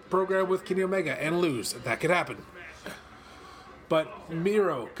short program with Kenny Omega and lose. That could happen. But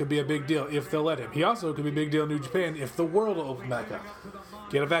Miro could be a big deal if they'll let him. He also could be a big deal in New Japan if the world will open back up.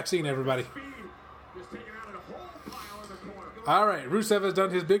 Get a vaccine, everybody. All right, Rusev has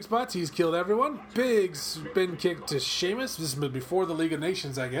done his big spots. He's killed everyone. Big spin kick to Sheamus. This was before the League of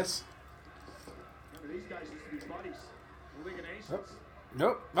Nations, I guess. These guys used to be buddies. League of Nations.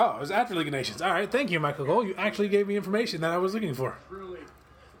 Nope. Oh, it was after League of Nations. All right, thank you, Michael Cole. You actually gave me information that I was looking for. Truly,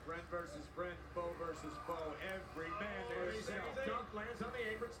 friend versus friend, foe versus foe. Every man there is dunk lands on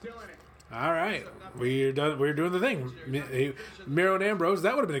the apron, still in it. All right, we're done. We're doing the thing. Miro and Ambrose.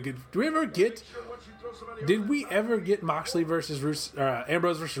 That would have been a good. Did we ever get Moxley versus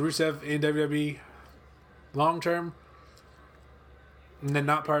Ambrose versus Rusev in WWE long term? And then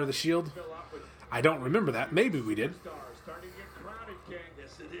not part of the Shield? I don't remember that. Maybe we did. Starting to get crowded, King.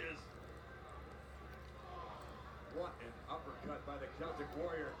 Yes, it is. What an uppercut by the Celtic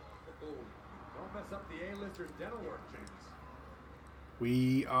Warrior. Don't mess up the A-lister's dental work, James.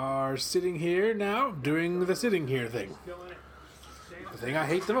 We are sitting here now, doing the sitting here thing. The thing I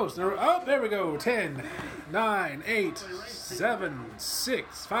hate the most. Oh, there we go. 10, 9, 8, 7,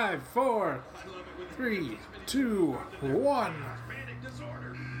 6, 5, 4, 3, 2, 1.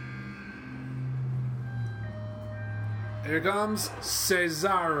 Here comes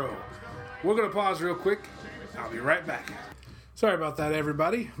Cesaro. We're going to pause real quick. I'll be right back. Sorry about that,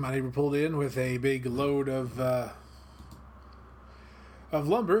 everybody. My neighbor pulled in with a big load of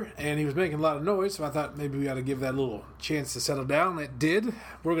lumber, and he was making a lot of noise, so I thought maybe we ought to give that a little chance to settle down. It did.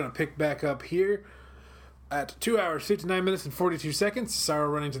 We're going to pick back up here at 2 hours, 59 minutes, and 42 seconds. Cesaro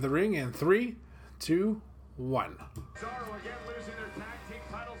running to the ring in 3, 2, 1. Cesaro again losing their tag team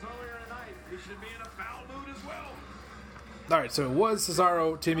titles earlier tonight. He should be in a foul mood as well. All right, so it was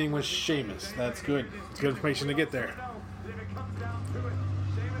Cesaro teaming with Sheamus. That's good. It's good information to get there. If it comes down to it,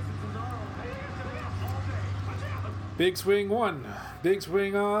 Sheamus and Cesaro all day. Big swing 1. Big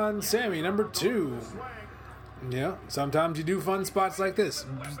swing on Sammy, number 2. Yeah, sometimes you do fun spots like this.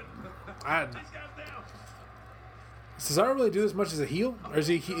 Does Cesaro really do this much as a heel? Or is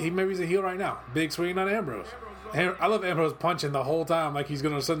he maybe he's a heel right now? Big swing on Ambrose. I love Ambrose punching the whole time like he's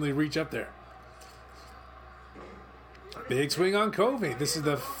going to suddenly reach up there. Big swing on Kofi. This is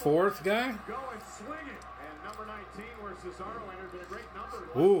the 4th guy. Number 19, where Cesaro entered with a great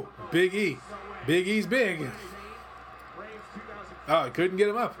number. Ooh, Big E. Big E's big. Oh, couldn't get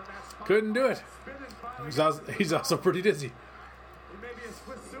him up. Couldn't do it. He's also pretty dizzy.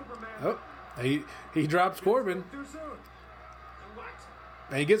 Oh, he drops Corbin.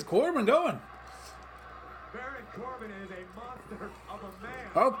 And he gets Corbin going. Baron Corbin is a monster of a man.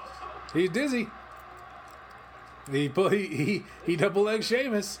 Oh, he's dizzy. He double legs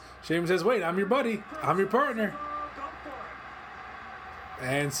Sheamus. Sheamus says, "Wait, I'm your buddy. I'm your partner."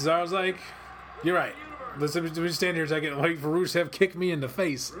 And Cesaro's like, "You're right. Let me stand here a second and wait for Rusev kick me in the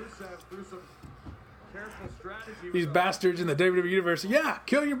face." These bastards in the WWE Universe. Yeah,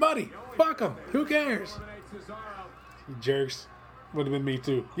 kill your buddy. Fuck him. Who cares? You jerks. Would have been me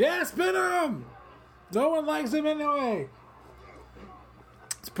too. Yeah, spin him. No one likes him anyway.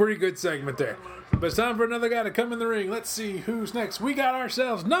 It's a pretty good segment there. But it's time for another guy to come in the ring. Let's see who's next. We got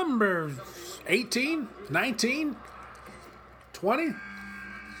ourselves number 18, 19, 20. And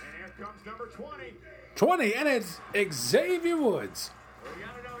here comes number 20. 20, and it's Xavier Woods. We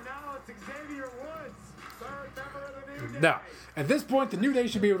gotta know now, it's Xavier Woods, third member of the New Day. Now, at this point, the New Day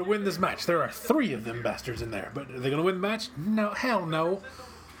should be able to win this match. There are 3 of them bastards in there. But are they going to win the match? No, hell no.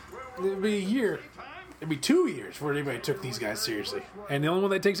 It'll be a year. It'll be 2 years before anybody took these guys seriously. And the only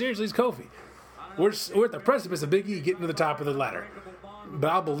one they take seriously is Kofi. We're at the precipice of Big E getting to the top of the ladder. But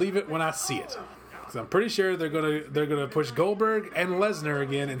I'll believe it when I see it. Because I'm pretty sure they're gonna push Goldberg and Lesnar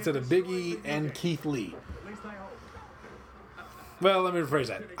again instead of Big E and Keith Lee. Well, let me rephrase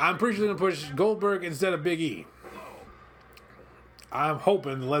that. I'm pretty sure they're going to push Goldberg instead of Big E. I'm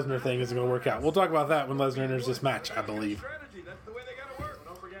hoping the Lesnar thing isn't going to work out. We'll talk about that when Lesnar enters this match, I believe. That's the way they gotta work.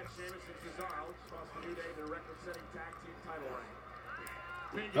 Don't forget Sheamus and Cesaro across the New Day, the record-setting tag team title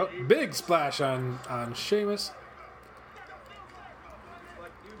reign. Oh, big splash on Sheamus.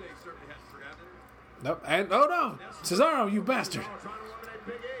 Like New Day certainly hasn't forgotten it. Nope. And oh no, Cesaro, you bastard! Trying to eliminate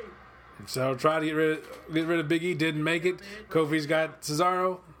Big E. So try to get rid of Big E, didn't make it. Kofi's got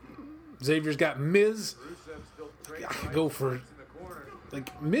Cesaro. Xavier's got Miz. Go for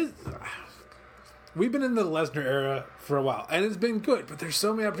Miz. We've been in the Lesnar era for a while, and it's been good. But there's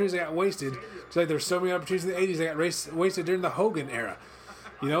so many opportunities that got wasted. It's like there's so many opportunities in the '80s that got wasted during the Hogan era.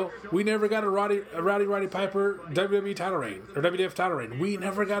 You know, we never got a Roddy Piper WWE title reign or WWF title reign. We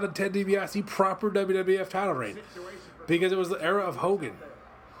never got a Ted DiBiase proper WWF title reign because it was the era of Hogan.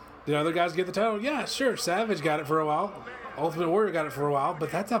 Did other guys get the title? Yeah, sure. Savage got it for a while. Ultimate Warrior got it for a while,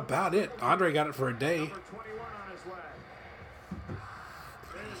 but that's about it. Andre got it for a day.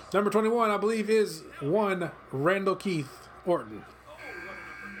 Number 21, I believe, is one Randall Keith Orton.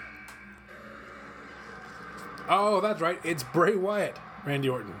 Oh, that's right. It's Bray Wyatt, Randy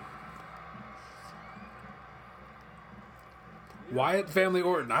Orton. Wyatt family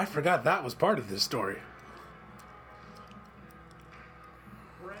Orton. I forgot that was part of this story.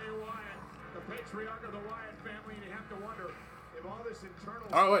 Bray Wyatt, the patriarch of the Wyatt family, and you have to wonder if all this internal...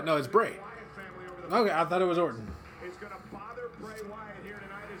 Oh, wait, no, it's Bray. Wyatt family over the Okay, I thought it was Orton. It's going to bother Bray Wyatt here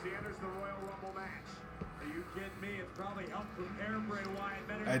tonight as he enters the Royal Rumble match. Are you kidding me? It's probably helped prepare Bray Wyatt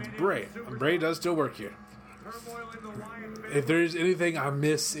better than It's any Bray. other superstar. Bray does still work here. Turmoil in the Wyatt family. If there's anything I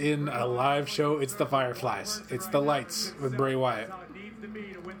miss in a live show, it's the Fireflies. It's the lights with Bray Wyatt. That's how it needs to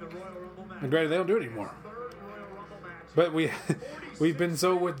be to win the Royal Rumble match. And granted, they don't do it anymore. Third Royal Rumble match. But we've been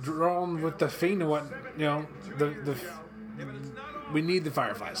so withdrawn with the Fiend and what, you know, we need the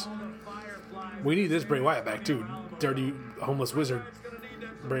Fireflies. We need this Bray Wyatt back too. Dirty homeless wizard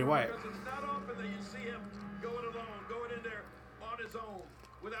Bray Wyatt. It's not often that you see him going alone, going in there on his own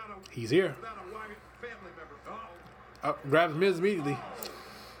without a He's here. without a Wyatt family member. Oh, grabs Miz immediately.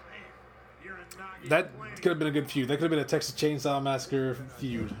 You're not That could have been a good feud. That could have been a Texas Chainsaw Massacre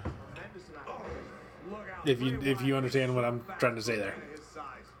feud. Look out. If you understand what I'm trying to say there. His size.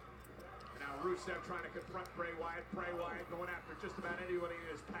 Now Rusev trying to confront Bray Wyatt. Bray Wyatt going after just about anybody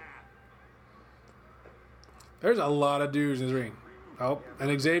in his path. There's a lot of dudes in this ring. Oh,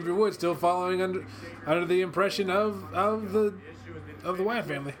 and Xavier Woods still following under the impression of the Wyatt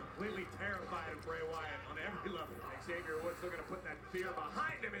family. Completely terrified of Bray Wyatt on every level. Xavier Woods looking to put that fear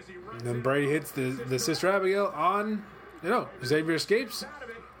behind him as he runs And then Bray hits the Sister Abigail on, Xavier escapes. out of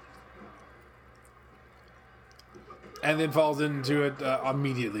it. And then falls into it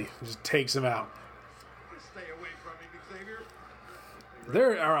immediately. Just takes him out. Stay away from him, Xavier.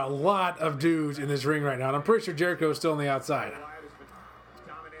 There are a lot of dudes in this ring right now. And I'm pretty sure Jericho's still on the outside. Wyatt has been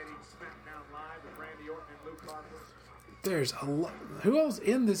dominating SmackDown Live with Randy Orton and Luke Harper. There's a lot. Who else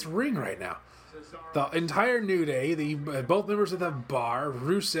in this ring right now? The entire New Day, both members of the Bar,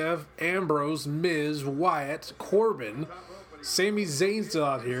 Rusev, Ambrose, Miz, Wyatt, Corbin, Sami Zayn's still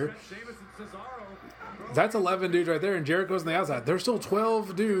out here. Sheamus and Cesaro. That's 11 dudes right there, and Jericho's on the outside. There's still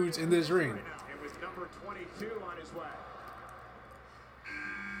 12 dudes in this ring. It was number 22 on his way.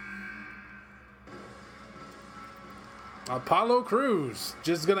 Apollo Crews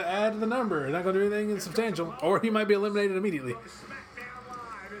just going to add to the number. Not going to do anything substantial. Or he might be eliminated immediately. SmackDown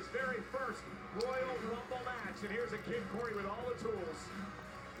Live, his very first Royal Rumble match. And here's a Kid Corey with all the tools.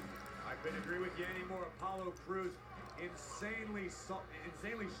 I couldn't agree with you anymore. Apollo Crews, insanely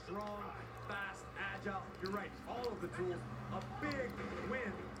strong, fast, agile. You're right, all of the tools. A big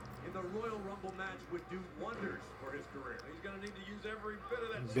win in the Royal Rumble match would do wonders for his career. He's going to need to use every bit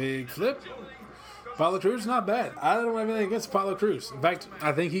of that. Big flip. Apollo Crews, not bad. I don't have anything against Apollo Crews. In fact,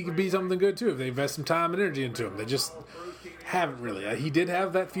 I think he could be something good too if they invest some time and energy into him. They just haven't really. He did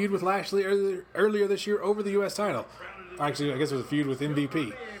have that feud with Lashley earlier this year over the U.S. title. Actually, I guess it was a feud with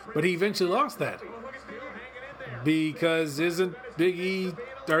MVP. But he eventually lost that. Because isn't Big E,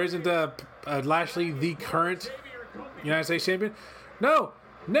 or isn't Lashley the current United States champion? No,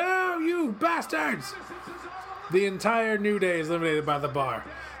 you bastards! The entire New Day is eliminated by the Bar.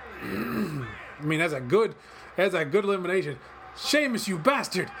 I mean, that's a good elimination. Sheamus, you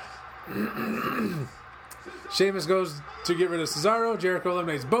bastard! Sheamus goes to get rid of Cesaro. Jericho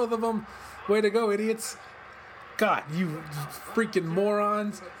eliminates both of them. Way to go, idiots! God, you freaking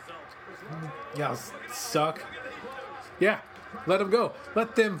morons! Y'all suck. Yeah, let them go.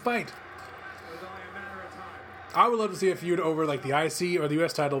 Let them fight. I would love to see a feud over like the IC or the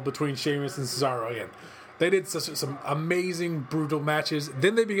US title between Sheamus and Cesaro again. They did some amazing, brutal matches.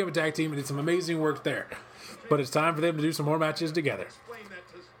 Then they became a tag team and did some amazing work there. But it's time for them to do some more matches together.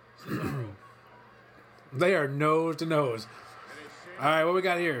 They are nose to nose. All right, what we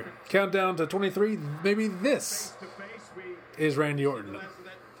got here? Countdown to 23. Maybe this is Randy Orton.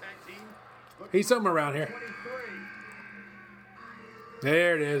 He's somewhere around here.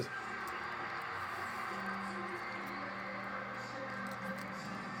 There it is.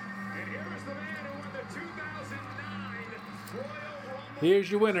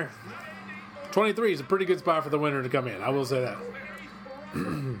 Here's your winner. 23 is a pretty good spot for the winner to come in. I will say that.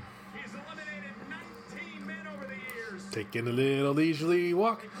 Taking a little leisurely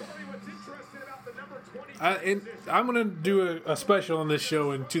walk. I'm going to do a special on this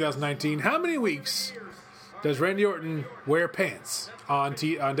show in 2019. How many weeks does Randy Orton wear pants on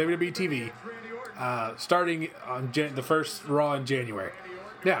WWE TV starting on the first Raw in January?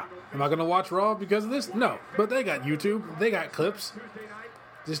 Yeah. Am I going to watch Raw because of this? No. But they got YouTube. They got clips.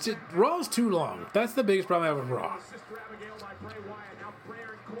 Raw's too long. That's the biggest problem I have with Raw.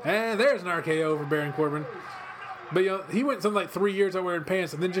 And there's an RKO for Baron Corbin. But he went something like 3 years out wearing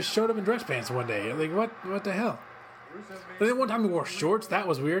pants and then just showed up in dress pants one day. Like, what the hell? And then one time he wore shorts. That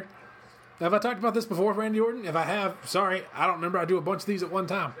was weird. Have I talked about this before, Randy Orton? If I have, sorry. I don't remember. I do a bunch of these at one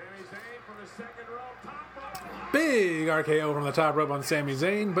time. Big RKO from the top rope on Sami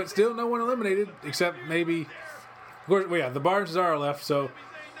Zayn, but still no one eliminated except maybe. Of course, well, yeah, the Bar and Cesaro left, so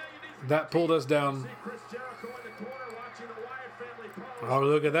that pulled us down. Oh,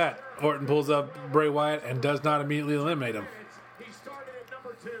 look at that. Orton pulls up Bray Wyatt and does not immediately eliminate him.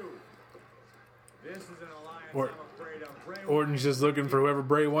 Orton's just looking for whoever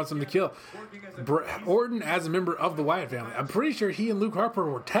Bray wants him to kill. Orton, as a member of the Wyatt family, I'm pretty sure he and Luke Harper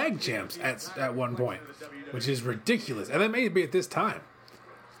were tag champs at one point, which is ridiculous. And that may be at this time.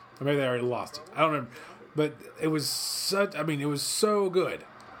 Or maybe they already lost. I don't remember. But it was so good,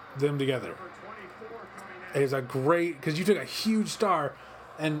 them together. It was a great, because you took a huge star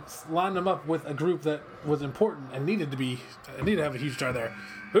and lined them up with a group that was important and needed to have a huge star there.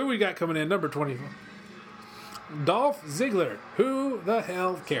 Who we got coming in? Number 24. Dolph Ziggler. Who the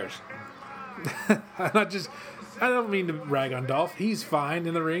hell cares? I don't mean to rag on Dolph. He's fine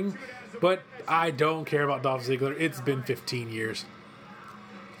in the ring, but I don't care about Dolph Ziggler. It's been 15 years.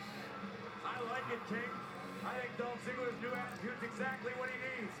 I like it, King. I think Dolph Ziggler's new attitude's exactly what he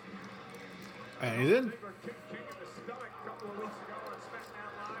needs. And he's in. Ziggler kicked King in the stomach a couple of weeks ago on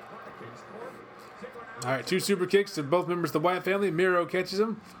SmackDown Live. What the King's court. Ziggler now. All right, 2 super kicks to both members of the Wyatt family. Miro catches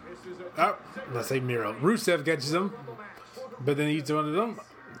him. Let's say Miro. Rusev catches him, but then he eats one of them.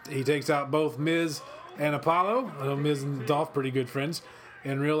 He takes out both Miz and Apollo. I know Miz and Dolph pretty good friends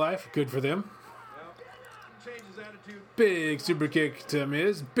in real life. Good for them. Big super kick to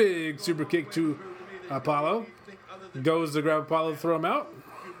Miz. Big super kick to Apollo. Goes to grab Apollo to throw him out.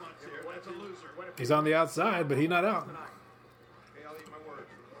 He's on the outside, but he's not out.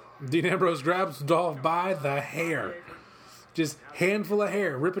 Dean Ambrose grabs Dolph by the hair. Just handful of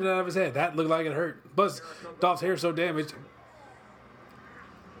hair, ripping it out of his head. That looked like it hurt. Plus, Dolph's hair so damaged.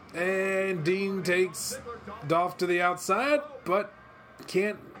 And Dean takes Dolph to the outside, but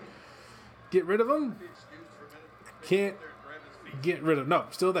can't get rid of him. Can't get rid of him. No,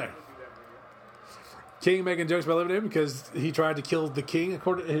 still there. King making jokes about living him because he tried to kill the king.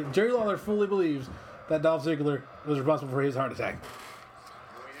 Jerry Lawler fully believes that Dolph Ziggler was responsible for his heart attack.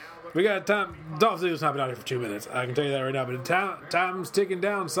 We got time. Dolph Ziggler's not been out here for 2 minutes. I can tell you that right now. But time's ticking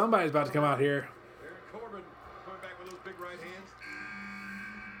down. Somebody's about to come out here. Corbin coming back with those big right hands.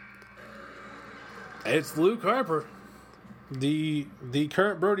 It's Luke Harper, the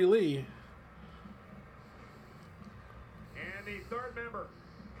current Brody Lee. And the third member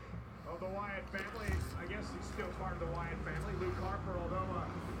of the Wyatt family, I guess he's still part of the Wyatt family, Luke Harper, although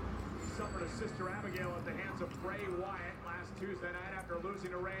he suffered a sister Abigail at the hands of Bray Wyatt last Tuesday night after losing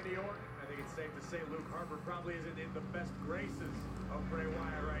to Randy Orton. I think it's safe to say Luke Harper probably isn't in the best graces of Bray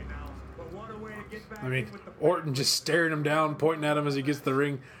Wyatt right now. But what a way to get back in with the Orton just staring him down, pointing at him as he gets to the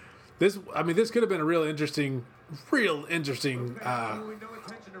ring. This could have been a real interesting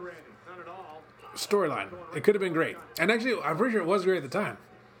storyline. It could have been great. And actually, I'm pretty sure it was great at the time.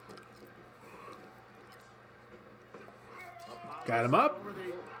 Got him up.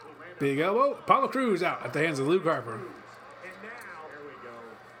 Big elbow. Apollo Crews out at the hands of Luke Harper. And now, here we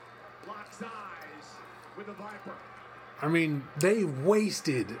go. Locks eyes with the Viper. I mean, they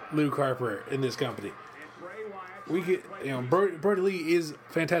wasted Luke Harper in this company. And Bray Wyatt. We get, Brody Lee is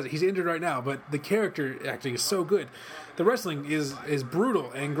fantastic. He's injured right now, but the character acting is so good. The wrestling is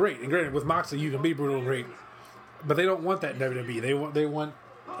brutal and great. And granted, with Moxley, you can be brutal and great, but they don't want that in WWE. They want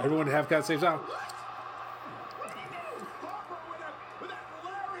everyone to have God Saves Out.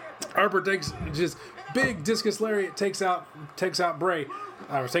 Harper takes just big discus lariat, takes out Bray.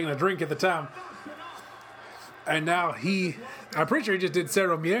 I was taking a drink at the time. And now I'm pretty sure he just did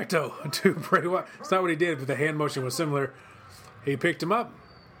Cerro Muerto to Bray Wyatt. It's not what he did, but the hand motion was similar. He picked him up.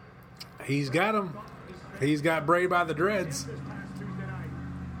 He's got him. He's got Bray by the dreads. Still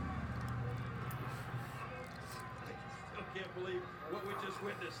can't believe what we just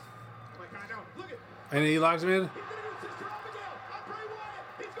witnessed. Look at And he locks him in.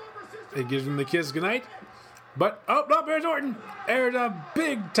 He gives him the kiss goodnight. But, no, there's Orton. There's a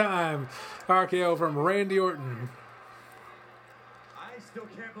big time RKO from Randy Orton. I still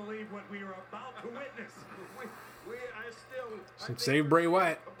can't believe what we were about to witness. Some save Bray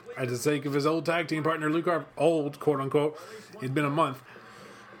Wyatt at the sake of his old tag team partner Luke Harper. Old, quote unquote. It's been a month.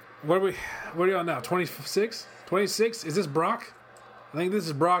 What are you on now? 26? 26? Is this Brock? I think this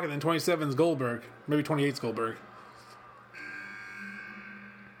is Brock, and then 27 is Goldberg. Maybe 28 is Goldberg.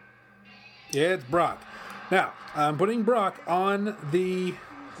 Yeah, it's Brock. Now, I'm putting Brock on the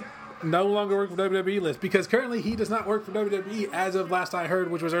no longer work for WWE list because currently he does not work for WWE as of last I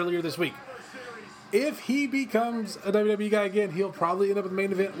heard, which was earlier this week. If he becomes a WWE guy again, he'll probably end up in the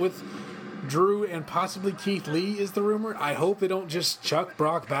main event with Drew and possibly Keith Lee is the rumor. I hope they don't just chuck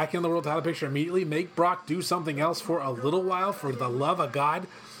Brock back in the world title picture immediately. Make Brock do something else for a little while, for the love of God.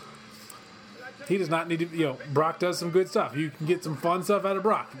 He does not need to, Brock does some good stuff. You can get some fun stuff out of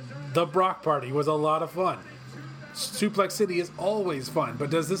Brock. The Brock Party was a lot of fun. Suplex City is always fun, but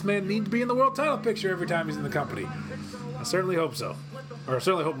does this man need to be in the world title picture every time he's in the company? I certainly hope so. Or I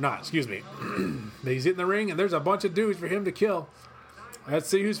certainly hope not, excuse me. He's in the ring, and there's a bunch of dudes for him to kill. Let's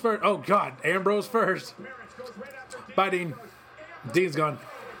see who's first. Oh, God, Ambrose first. Bye, Dean. Dean's gone.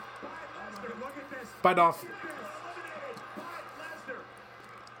 Bye, Dolph.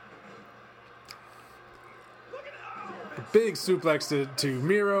 Big suplex to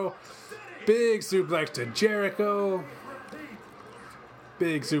Miro. Big suplex to Jericho.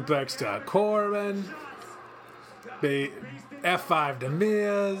 Big suplex to Corbin. Big F5 to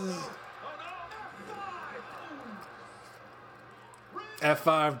Miz.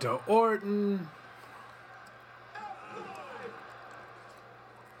 F5 to Orton.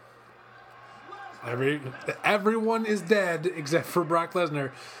 Everyone is dead except for Brock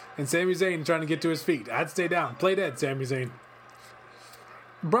Lesnar and Sami Zayn trying to get to his feet. I'd stay down. Play dead, Sami Zayn.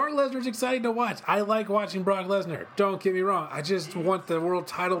 Brock Lesnar's exciting to watch. I like watching Brock Lesnar. Don't get me wrong. I just want the world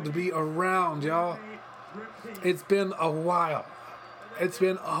title to be around, y'all. It's been a while.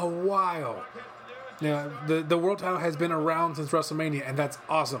 Now, the world title has been around since WrestleMania, and that's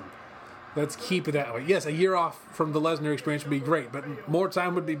awesome. Let's keep it that way. Yes, a year off from the Lesnar experience would be great, but more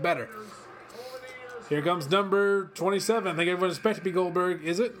time would be better. Here comes number 27. I think everyone expects to be Goldberg.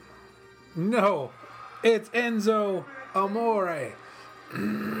 Is it? No. It's Enzo Amore. I think I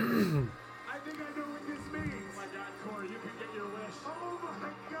know what this means. Oh my God, Corey, you can get your wish. Oh my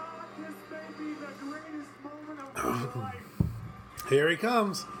God, this may be the greatest moment of my life. Here he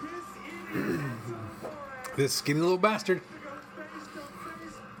comes. This skinny little bastard.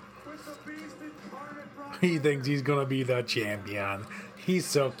 He thinks he's going to be the champion. He's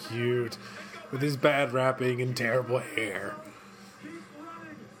so cute with his bad wrapping and terrible hair.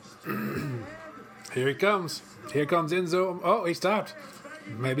 Here he comes. Here comes Enzo. Oh, he stopped.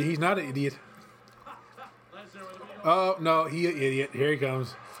 Maybe he's not an idiot. Oh, no, he an idiot. Here he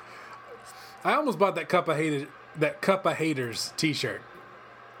comes. I almost bought that Cup of Haters t-shirt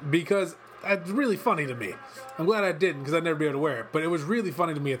because it's really funny to me. I'm glad I didn't because I'd never be able to wear it, but it was really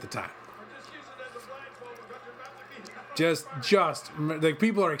funny to me at the time. Just, like,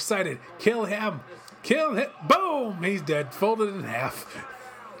 people are excited. Kill him. Boom! He's dead. Folded in half.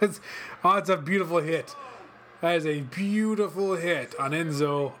 It's a beautiful hit. That is a beautiful hit on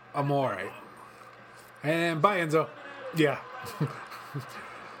Enzo Amore. And bye, Enzo. Yeah.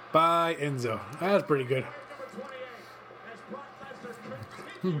 Bye, Enzo. That's pretty good.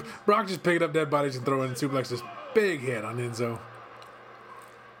 Brock just picking up dead bodies and throwing suplexes. Big hit on Enzo.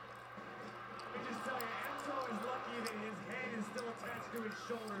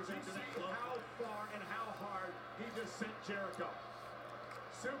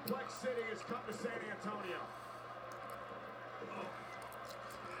 Suplex City has come to San Antonio.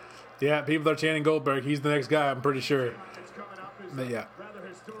 Yeah, people are chanting Goldberg. He's the next guy, I'm pretty sure. But yeah. Rather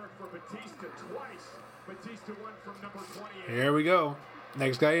historic for Batista twice. Batista won from number 28. Here we go.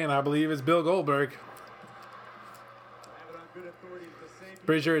 Next guy in, I believe, is Bill Goldberg.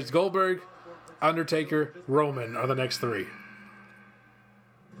 Pretty sure it's Goldberg, Undertaker, Roman are the next three.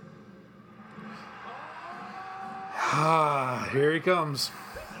 Ah, here he comes.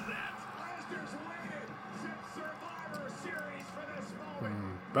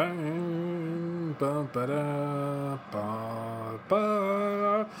 Bang, bum, ba-da, ba,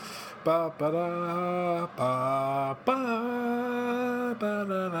 ba, ba, ba-da, ba, ba,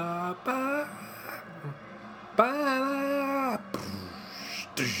 ba-da-da, ba, ba-da,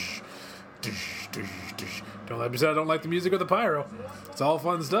 dush, dush, dush, dush. Don't let me say I don't like the music or the pyro. It's all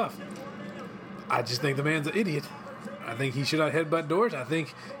fun stuff. I just think the man's an idiot. I think he should not headbutt doors. I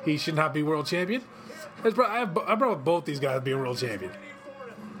think he should not be world champion. I brought both these guys being world champion.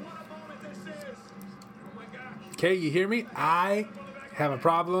 Okay, you hear me? I have a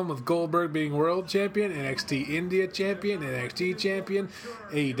problem with Goldberg being world champion, NXT India champion, NXT champion,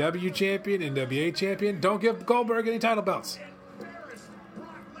 AEW champion, NWA champion. Don't give Goldberg any title belts.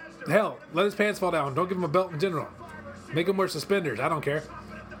 Hell, let his pants fall down. Don't give him a belt in general. Make him wear suspenders. I don't care.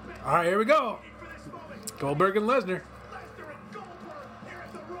 All right, here we go. Goldberg and Lesnar.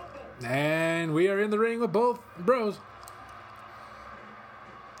 And we are in the ring with both bros.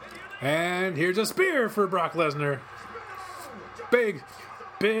 And here's a spear for Brock Lesnar. Big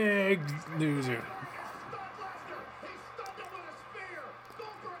news here.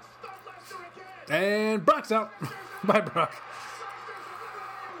 And Brock's out. Bye, Brock.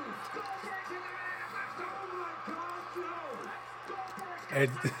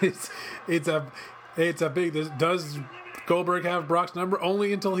 It's a big. Does Goldberg have Brock's number?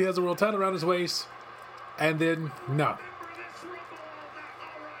 Only until he has a world title around his waist, and then no.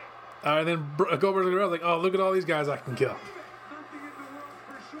 And then Goldberg's around like, oh, look at all these guys I can kill.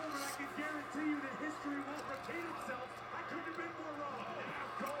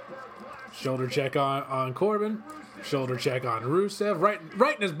 Shoulder check on Corbin. Shoulder check on Rusev.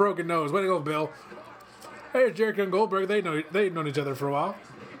 Right in his broken nose. Way to go, Bill. Here's Jericho and Goldberg. They've known each other for a while.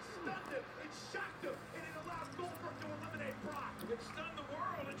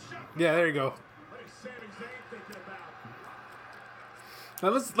 Yeah, there you go. Now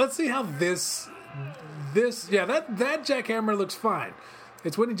let's see how this yeah, that jackhammer looks fine.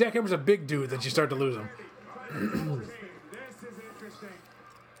 It's when jackhammer's a big dude that you start to lose him. This is interesting.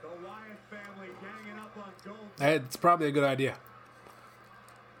 The Wyatt family ganging up on Goldberg. It's probably a good idea.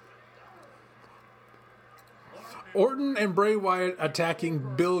 Orton and Bray Wyatt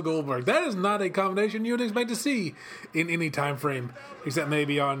attacking Bill Goldberg. That is not a combination you would expect to see in any time frame, except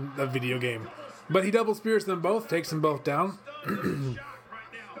maybe on a video game. But he double spears them both, takes them both down.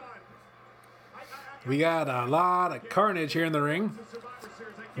 We got a lot of carnage here in the ring.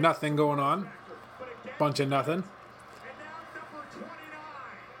 Nothing going on. Bunch of nothing.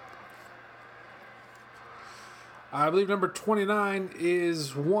 I believe number 29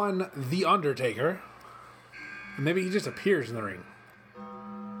 is one The Undertaker. Maybe he just appears in the ring.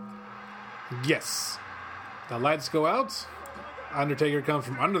 Yes. The lights go out. Undertaker comes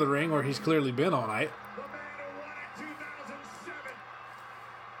from under the ring where he's clearly been all night.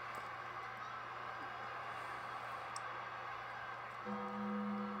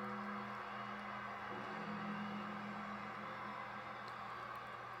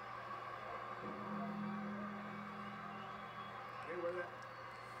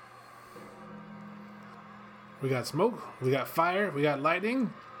 We got smoke. We got fire. We got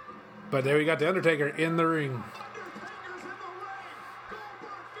lightning. But there we got the Undertaker in the ring.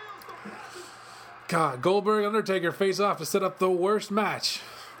 God, Goldberg Undertaker face off to set up the worst match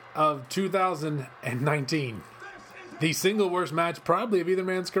of 2019. The single worst match probably of either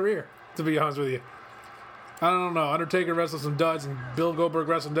man's career, to be honest with you. I don't know. Undertaker wrestled some duds and Bill Goldberg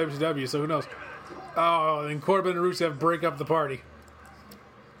wrestled in WCW, so who knows? Oh, and Corbin and Rusev break up the party.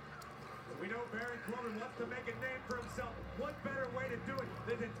 We know Baron Corbin wants to make a name for himself. What better way to do it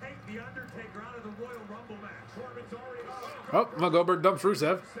than to take the Undertaker out of the Royal Rumble match? Corbin's already Oh, well, Goldberg dumps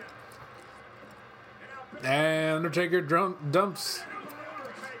Rusev. And Undertaker dumps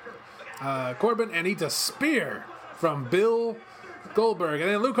Corbin and eats a spear from Bill Goldberg. And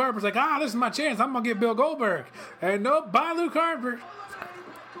then Luke Harper's like, this is my chance. I'm going to get Bill Goldberg. And nope, bye Luke Harper.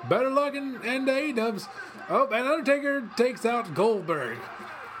 Better luck in A-dubs. Oh, and Undertaker takes out Goldberg.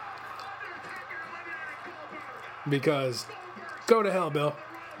 Because go to hell, Bill.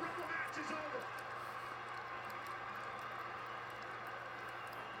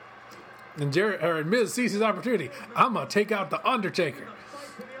 And Miz sees his opportunity. I'm going to take out the Undertaker.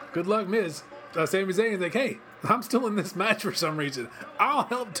 Good luck, Miz. Sami Zayn's like, hey, I'm still in this match for some reason. I'll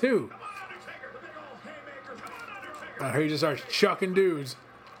help too. He just starts chucking dudes.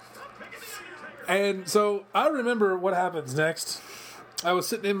 And so I remember what happens next. I was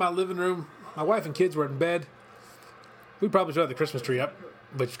sitting in my living room. My wife and kids were in bed. We probably should have the Christmas tree up,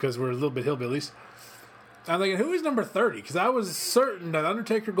 because we're a little bit hillbillies. I'm thinking, who is number 30? Because I was certain that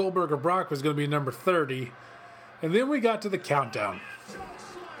Undertaker, Goldberg, or Brock was going to be number 30. And then we got to the countdown.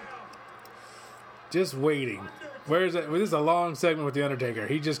 Just waiting. Where is it? Well, this is a long segment with the Undertaker.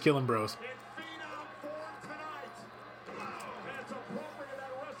 He's just killing bros.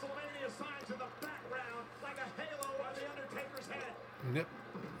 Yep.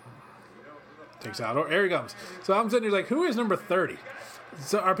 Takes out. Oh, here he comes. So I'm sitting here like, who is number 30?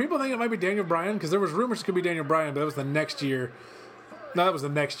 So are people thinking it might be Daniel Bryan? Because there was rumors it could be Daniel Bryan, but that was the next year. No, that was the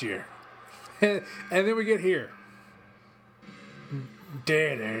next year. And then we get here.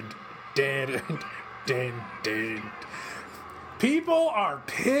 Dead. People are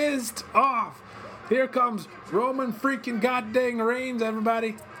pissed off. Here comes Roman freaking goddamn Reigns,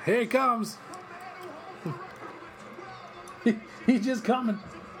 everybody. Here he comes. He's just coming.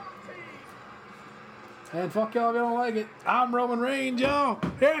 And fuck y'all if you don't like it. I'm Roman Reigns, y'all.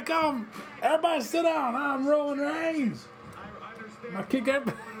 Here I come. Everybody sit down. I'm Roman Reigns. I kick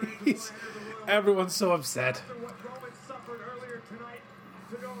everybody. Everyone's so upset.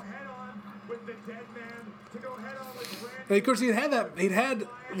 And of course, he'd had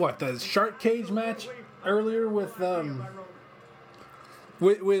what, the shark cage match earlier with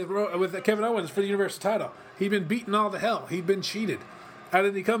Kevin Owens for the Universal title. He'd been beaten all to hell. He'd been cheated. And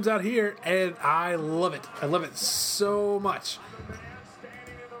then he comes out here, and I love it. I love it so much.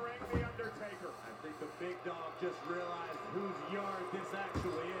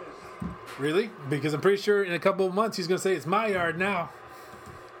 Really? Because I'm pretty sure in a couple of months he's going to say, it's my yard now.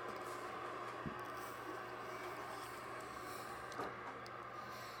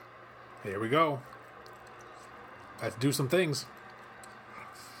 Here we go. Let's do some things.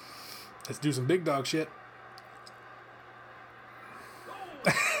 Let's do some big dog shit.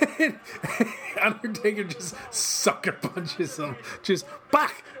 Undertaker just sucker punches him. Just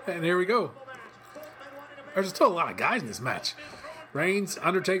back. And here we go. There's still a lot of guys in this match. Reigns,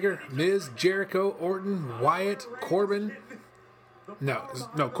 Undertaker, Miz, Jericho, Orton, Wyatt, Corbin. No,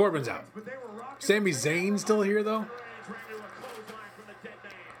 Corbin's out. Sami Zayn's still here, though.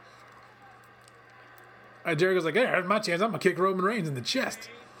 And Jericho's like, hey, here's my chance. I'm going to kick Roman Reigns in the chest.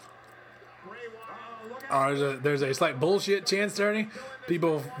 Oh, there's a slight bullshit chant starting.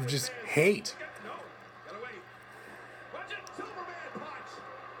 People just hate.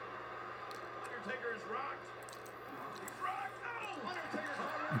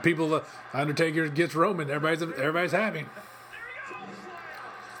 People, Undertaker gets Roman. Everybody's happy.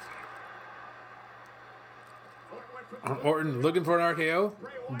 Orton looking for an RKO.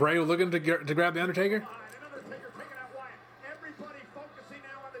 Bray looking to grab the Undertaker.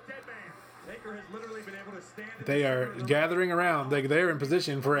 They are gathering around. They're in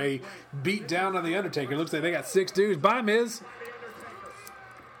position for a beat down on the Undertaker. Looks like they got 6 dudes. Bye, Miz.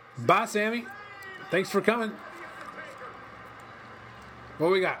 Bye, Sammy. Thanks for coming.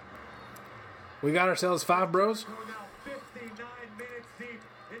 What we got? We got ourselves 5 bros.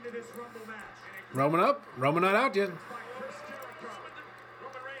 Roman up. Roman not out yet.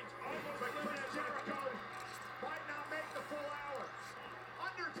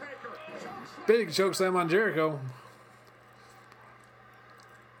 Big chokeslam on Jericho.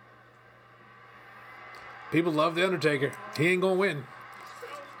 People love The Undertaker. He ain't going to win.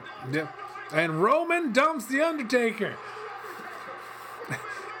 Yep. And Roman dumps The Undertaker.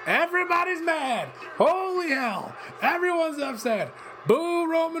 Everybody's mad. Holy hell. Everyone's upset. Boo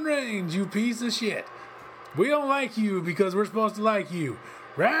Roman Reigns, you piece of shit. We don't like you because we're supposed to like you.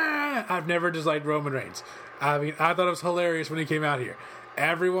 Rah! I've never disliked Roman Reigns. I mean, I thought it was hilarious when he came out here.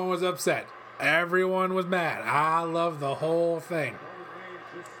 Everyone was upset. Everyone was mad. I love the whole thing. Roman Reigns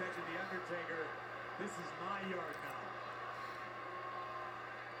just said to The Undertaker, this is my yard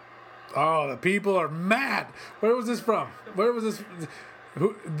now. Oh, the people are mad. Where was this from? Where was this?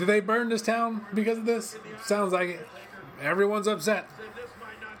 Did they burn this town because of this? Sounds like it. Everyone's upset. Said this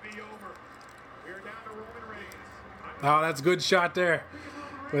might not be over. We are down to Roman Reigns. Oh, that's a good shot there.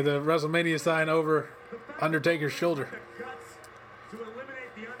 With a WrestleMania sign over Undertaker's shoulder. The guts to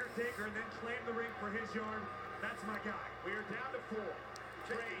eliminate The Undertaker and then claim the ring for his yard. That's my guy. We are down to 4.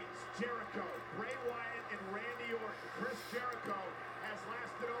 Reigns, Jericho, Bray Wyatt, and Randy Orton. Chris Jericho has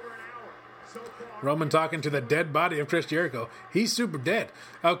lasted over an hour so far. Roman talking to the dead body of Chris Jericho. He's super dead.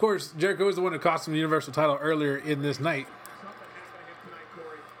 Of course, Jericho is the one who cost him the Universal title earlier in this night. Something happened to him tonight,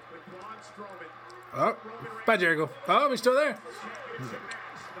 Corey, with Braun Strowman. Oh, bye Jericho. Oh, he's still there. Championship match.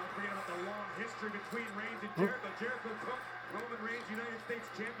 Don't forget about the long history between Reigns and Jericho. Jericho took Roman Reigns' United States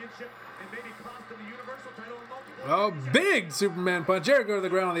Championship and maybe cost him the Universal title on multiple Oh, big Superman punch. Jericho to the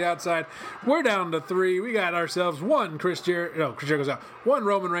ground on the outside. We're down to 3. We got ourselves 1 Chris Jericho's out. 1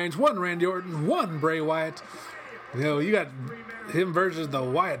 Roman Reigns, 1 Randy Orton, 1 Bray Wyatt. You know, you got him versus the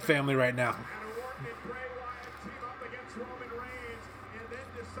Wyatt family right now. And Orton and Bray Wyatt team up against Roman Reigns and then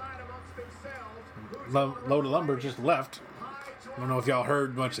decide amongst themselves who's Load of lumber just left. I don't know if y'all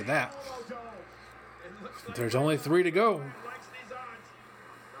heard much of that. There's only 3 to go. likes these odds.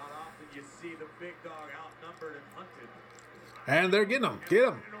 Not often you see the big dog outnumbered and hunted. And they're getting him. Get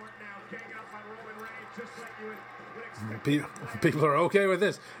him. And Orton now ganging up on Roman Reigns just like you would expect. People are okay with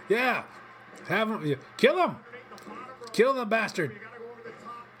this. Yeah. Have him. Kill him. Kill the bastard.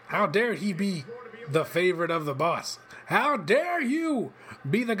 How dare he be the favorite of the boss? How dare you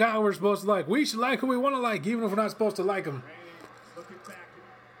be the guy we're supposed to like? We should like who we want to like, even if we're not supposed to like him. Looking back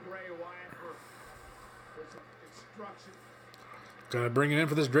at Bray Wyatt for some instruction. Gonna bring it in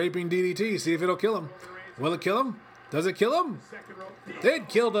for this draping DDT. See if it'll kill him. Will it kill him? Does it kill him? Second rope. It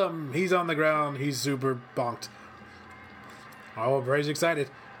killed him. He's on the ground. He's super bonked. Oh, Bray's excited.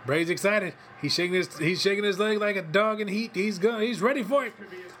 Bray's excited. He's shaking his leg like a dog in heat. He's ready for it.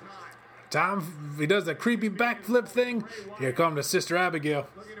 Time he does the creepy backflip thing. Here comes the Sister Abigail.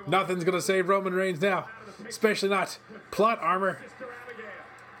 Nothing's gonna save Roman Reigns now, especially not plot armor. Sister Abigail.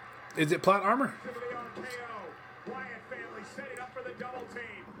 Is it plot armor? To the RKO. Wyatt family setting up for the double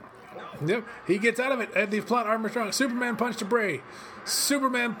team. Yep. He gets out of it. And the plot armor strong. Superman punch to Bray.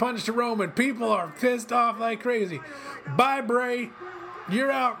 Superman punch to Roman. People are pissed off like crazy. Bye, Bray.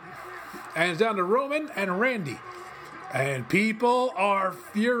 You're out. And it's down to Roman and Randy. And people are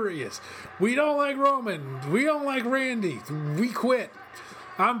furious. We don't like Roman. We don't like Randy. We quit.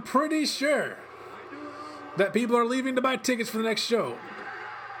 I'm pretty sure that people are leaving to buy tickets for the next show.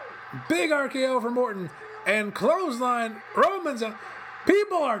 Big RKO from Orton. And clothesline. Roman's out.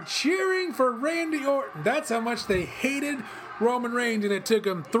 People are cheering for Randy Orton. That's how much they hated Roman Reigns. And it took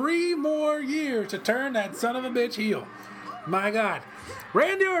him 3 more years to turn that son of a bitch heel. My God.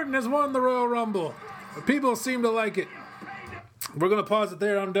 Randy Orton has won the Royal Rumble. People seem to like it. We're going to pause it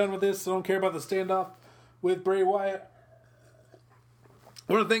there. I'm done with this. I don't care about the standoff with Bray Wyatt.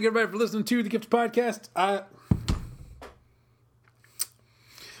 I want to thank everybody for listening to the Gift Podcast. I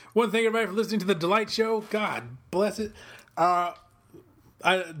want to thank everybody for listening to the Delight Show. God bless it. So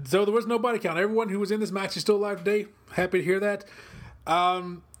there was no body count. Everyone who was in this match is still alive today. Happy to hear that.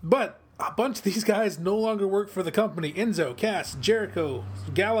 But a bunch of these guys no longer work for the company. Enzo, Cass, Jericho,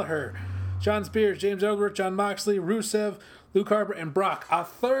 Gallagher, Shawn Spears, James Ellsworth, Jon Moxley, Rusev, Luke Harper, and Brock. A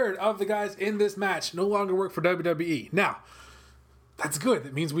third of the guys in this match no longer work for WWE. Now, that's good.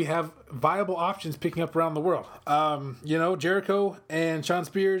 That means we have viable options picking up around the world. Jericho and Shawn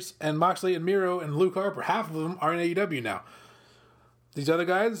Spears and Moxley and Miro and Luke Harper, half of them are in AEW now. These other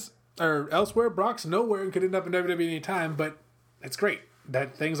guys are elsewhere. Brock's nowhere and could end up in WWE anytime, but it's great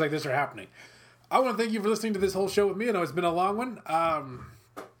that things like this are happening. I want to thank you for listening to this whole show with me. I know it's been a long one.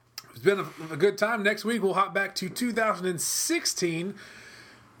 It's been a good time. Next week we'll hop back to 2016,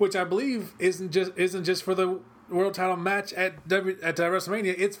 which I believe isn't just for the world title match at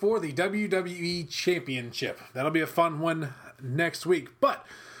WrestleMania. It's for the WWE Championship. That'll be a fun one next week. But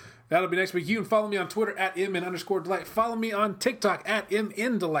that'll be next week. You can follow me on Twitter at @MN_Delight. Follow me on TikTok at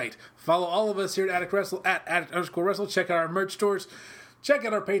MNDelight. Follow all of us here at Addict Wrestle at Addict_Wrestle. Check out our merch stores. Check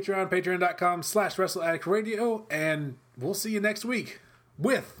out our Patreon, patreon.com/WrestleAddictRadio, and we'll see you next week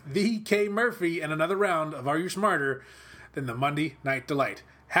with the K. Murphy and another round of Are You Smarter Than the Monday Night Delight.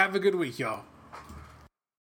 Have a good week, y'all.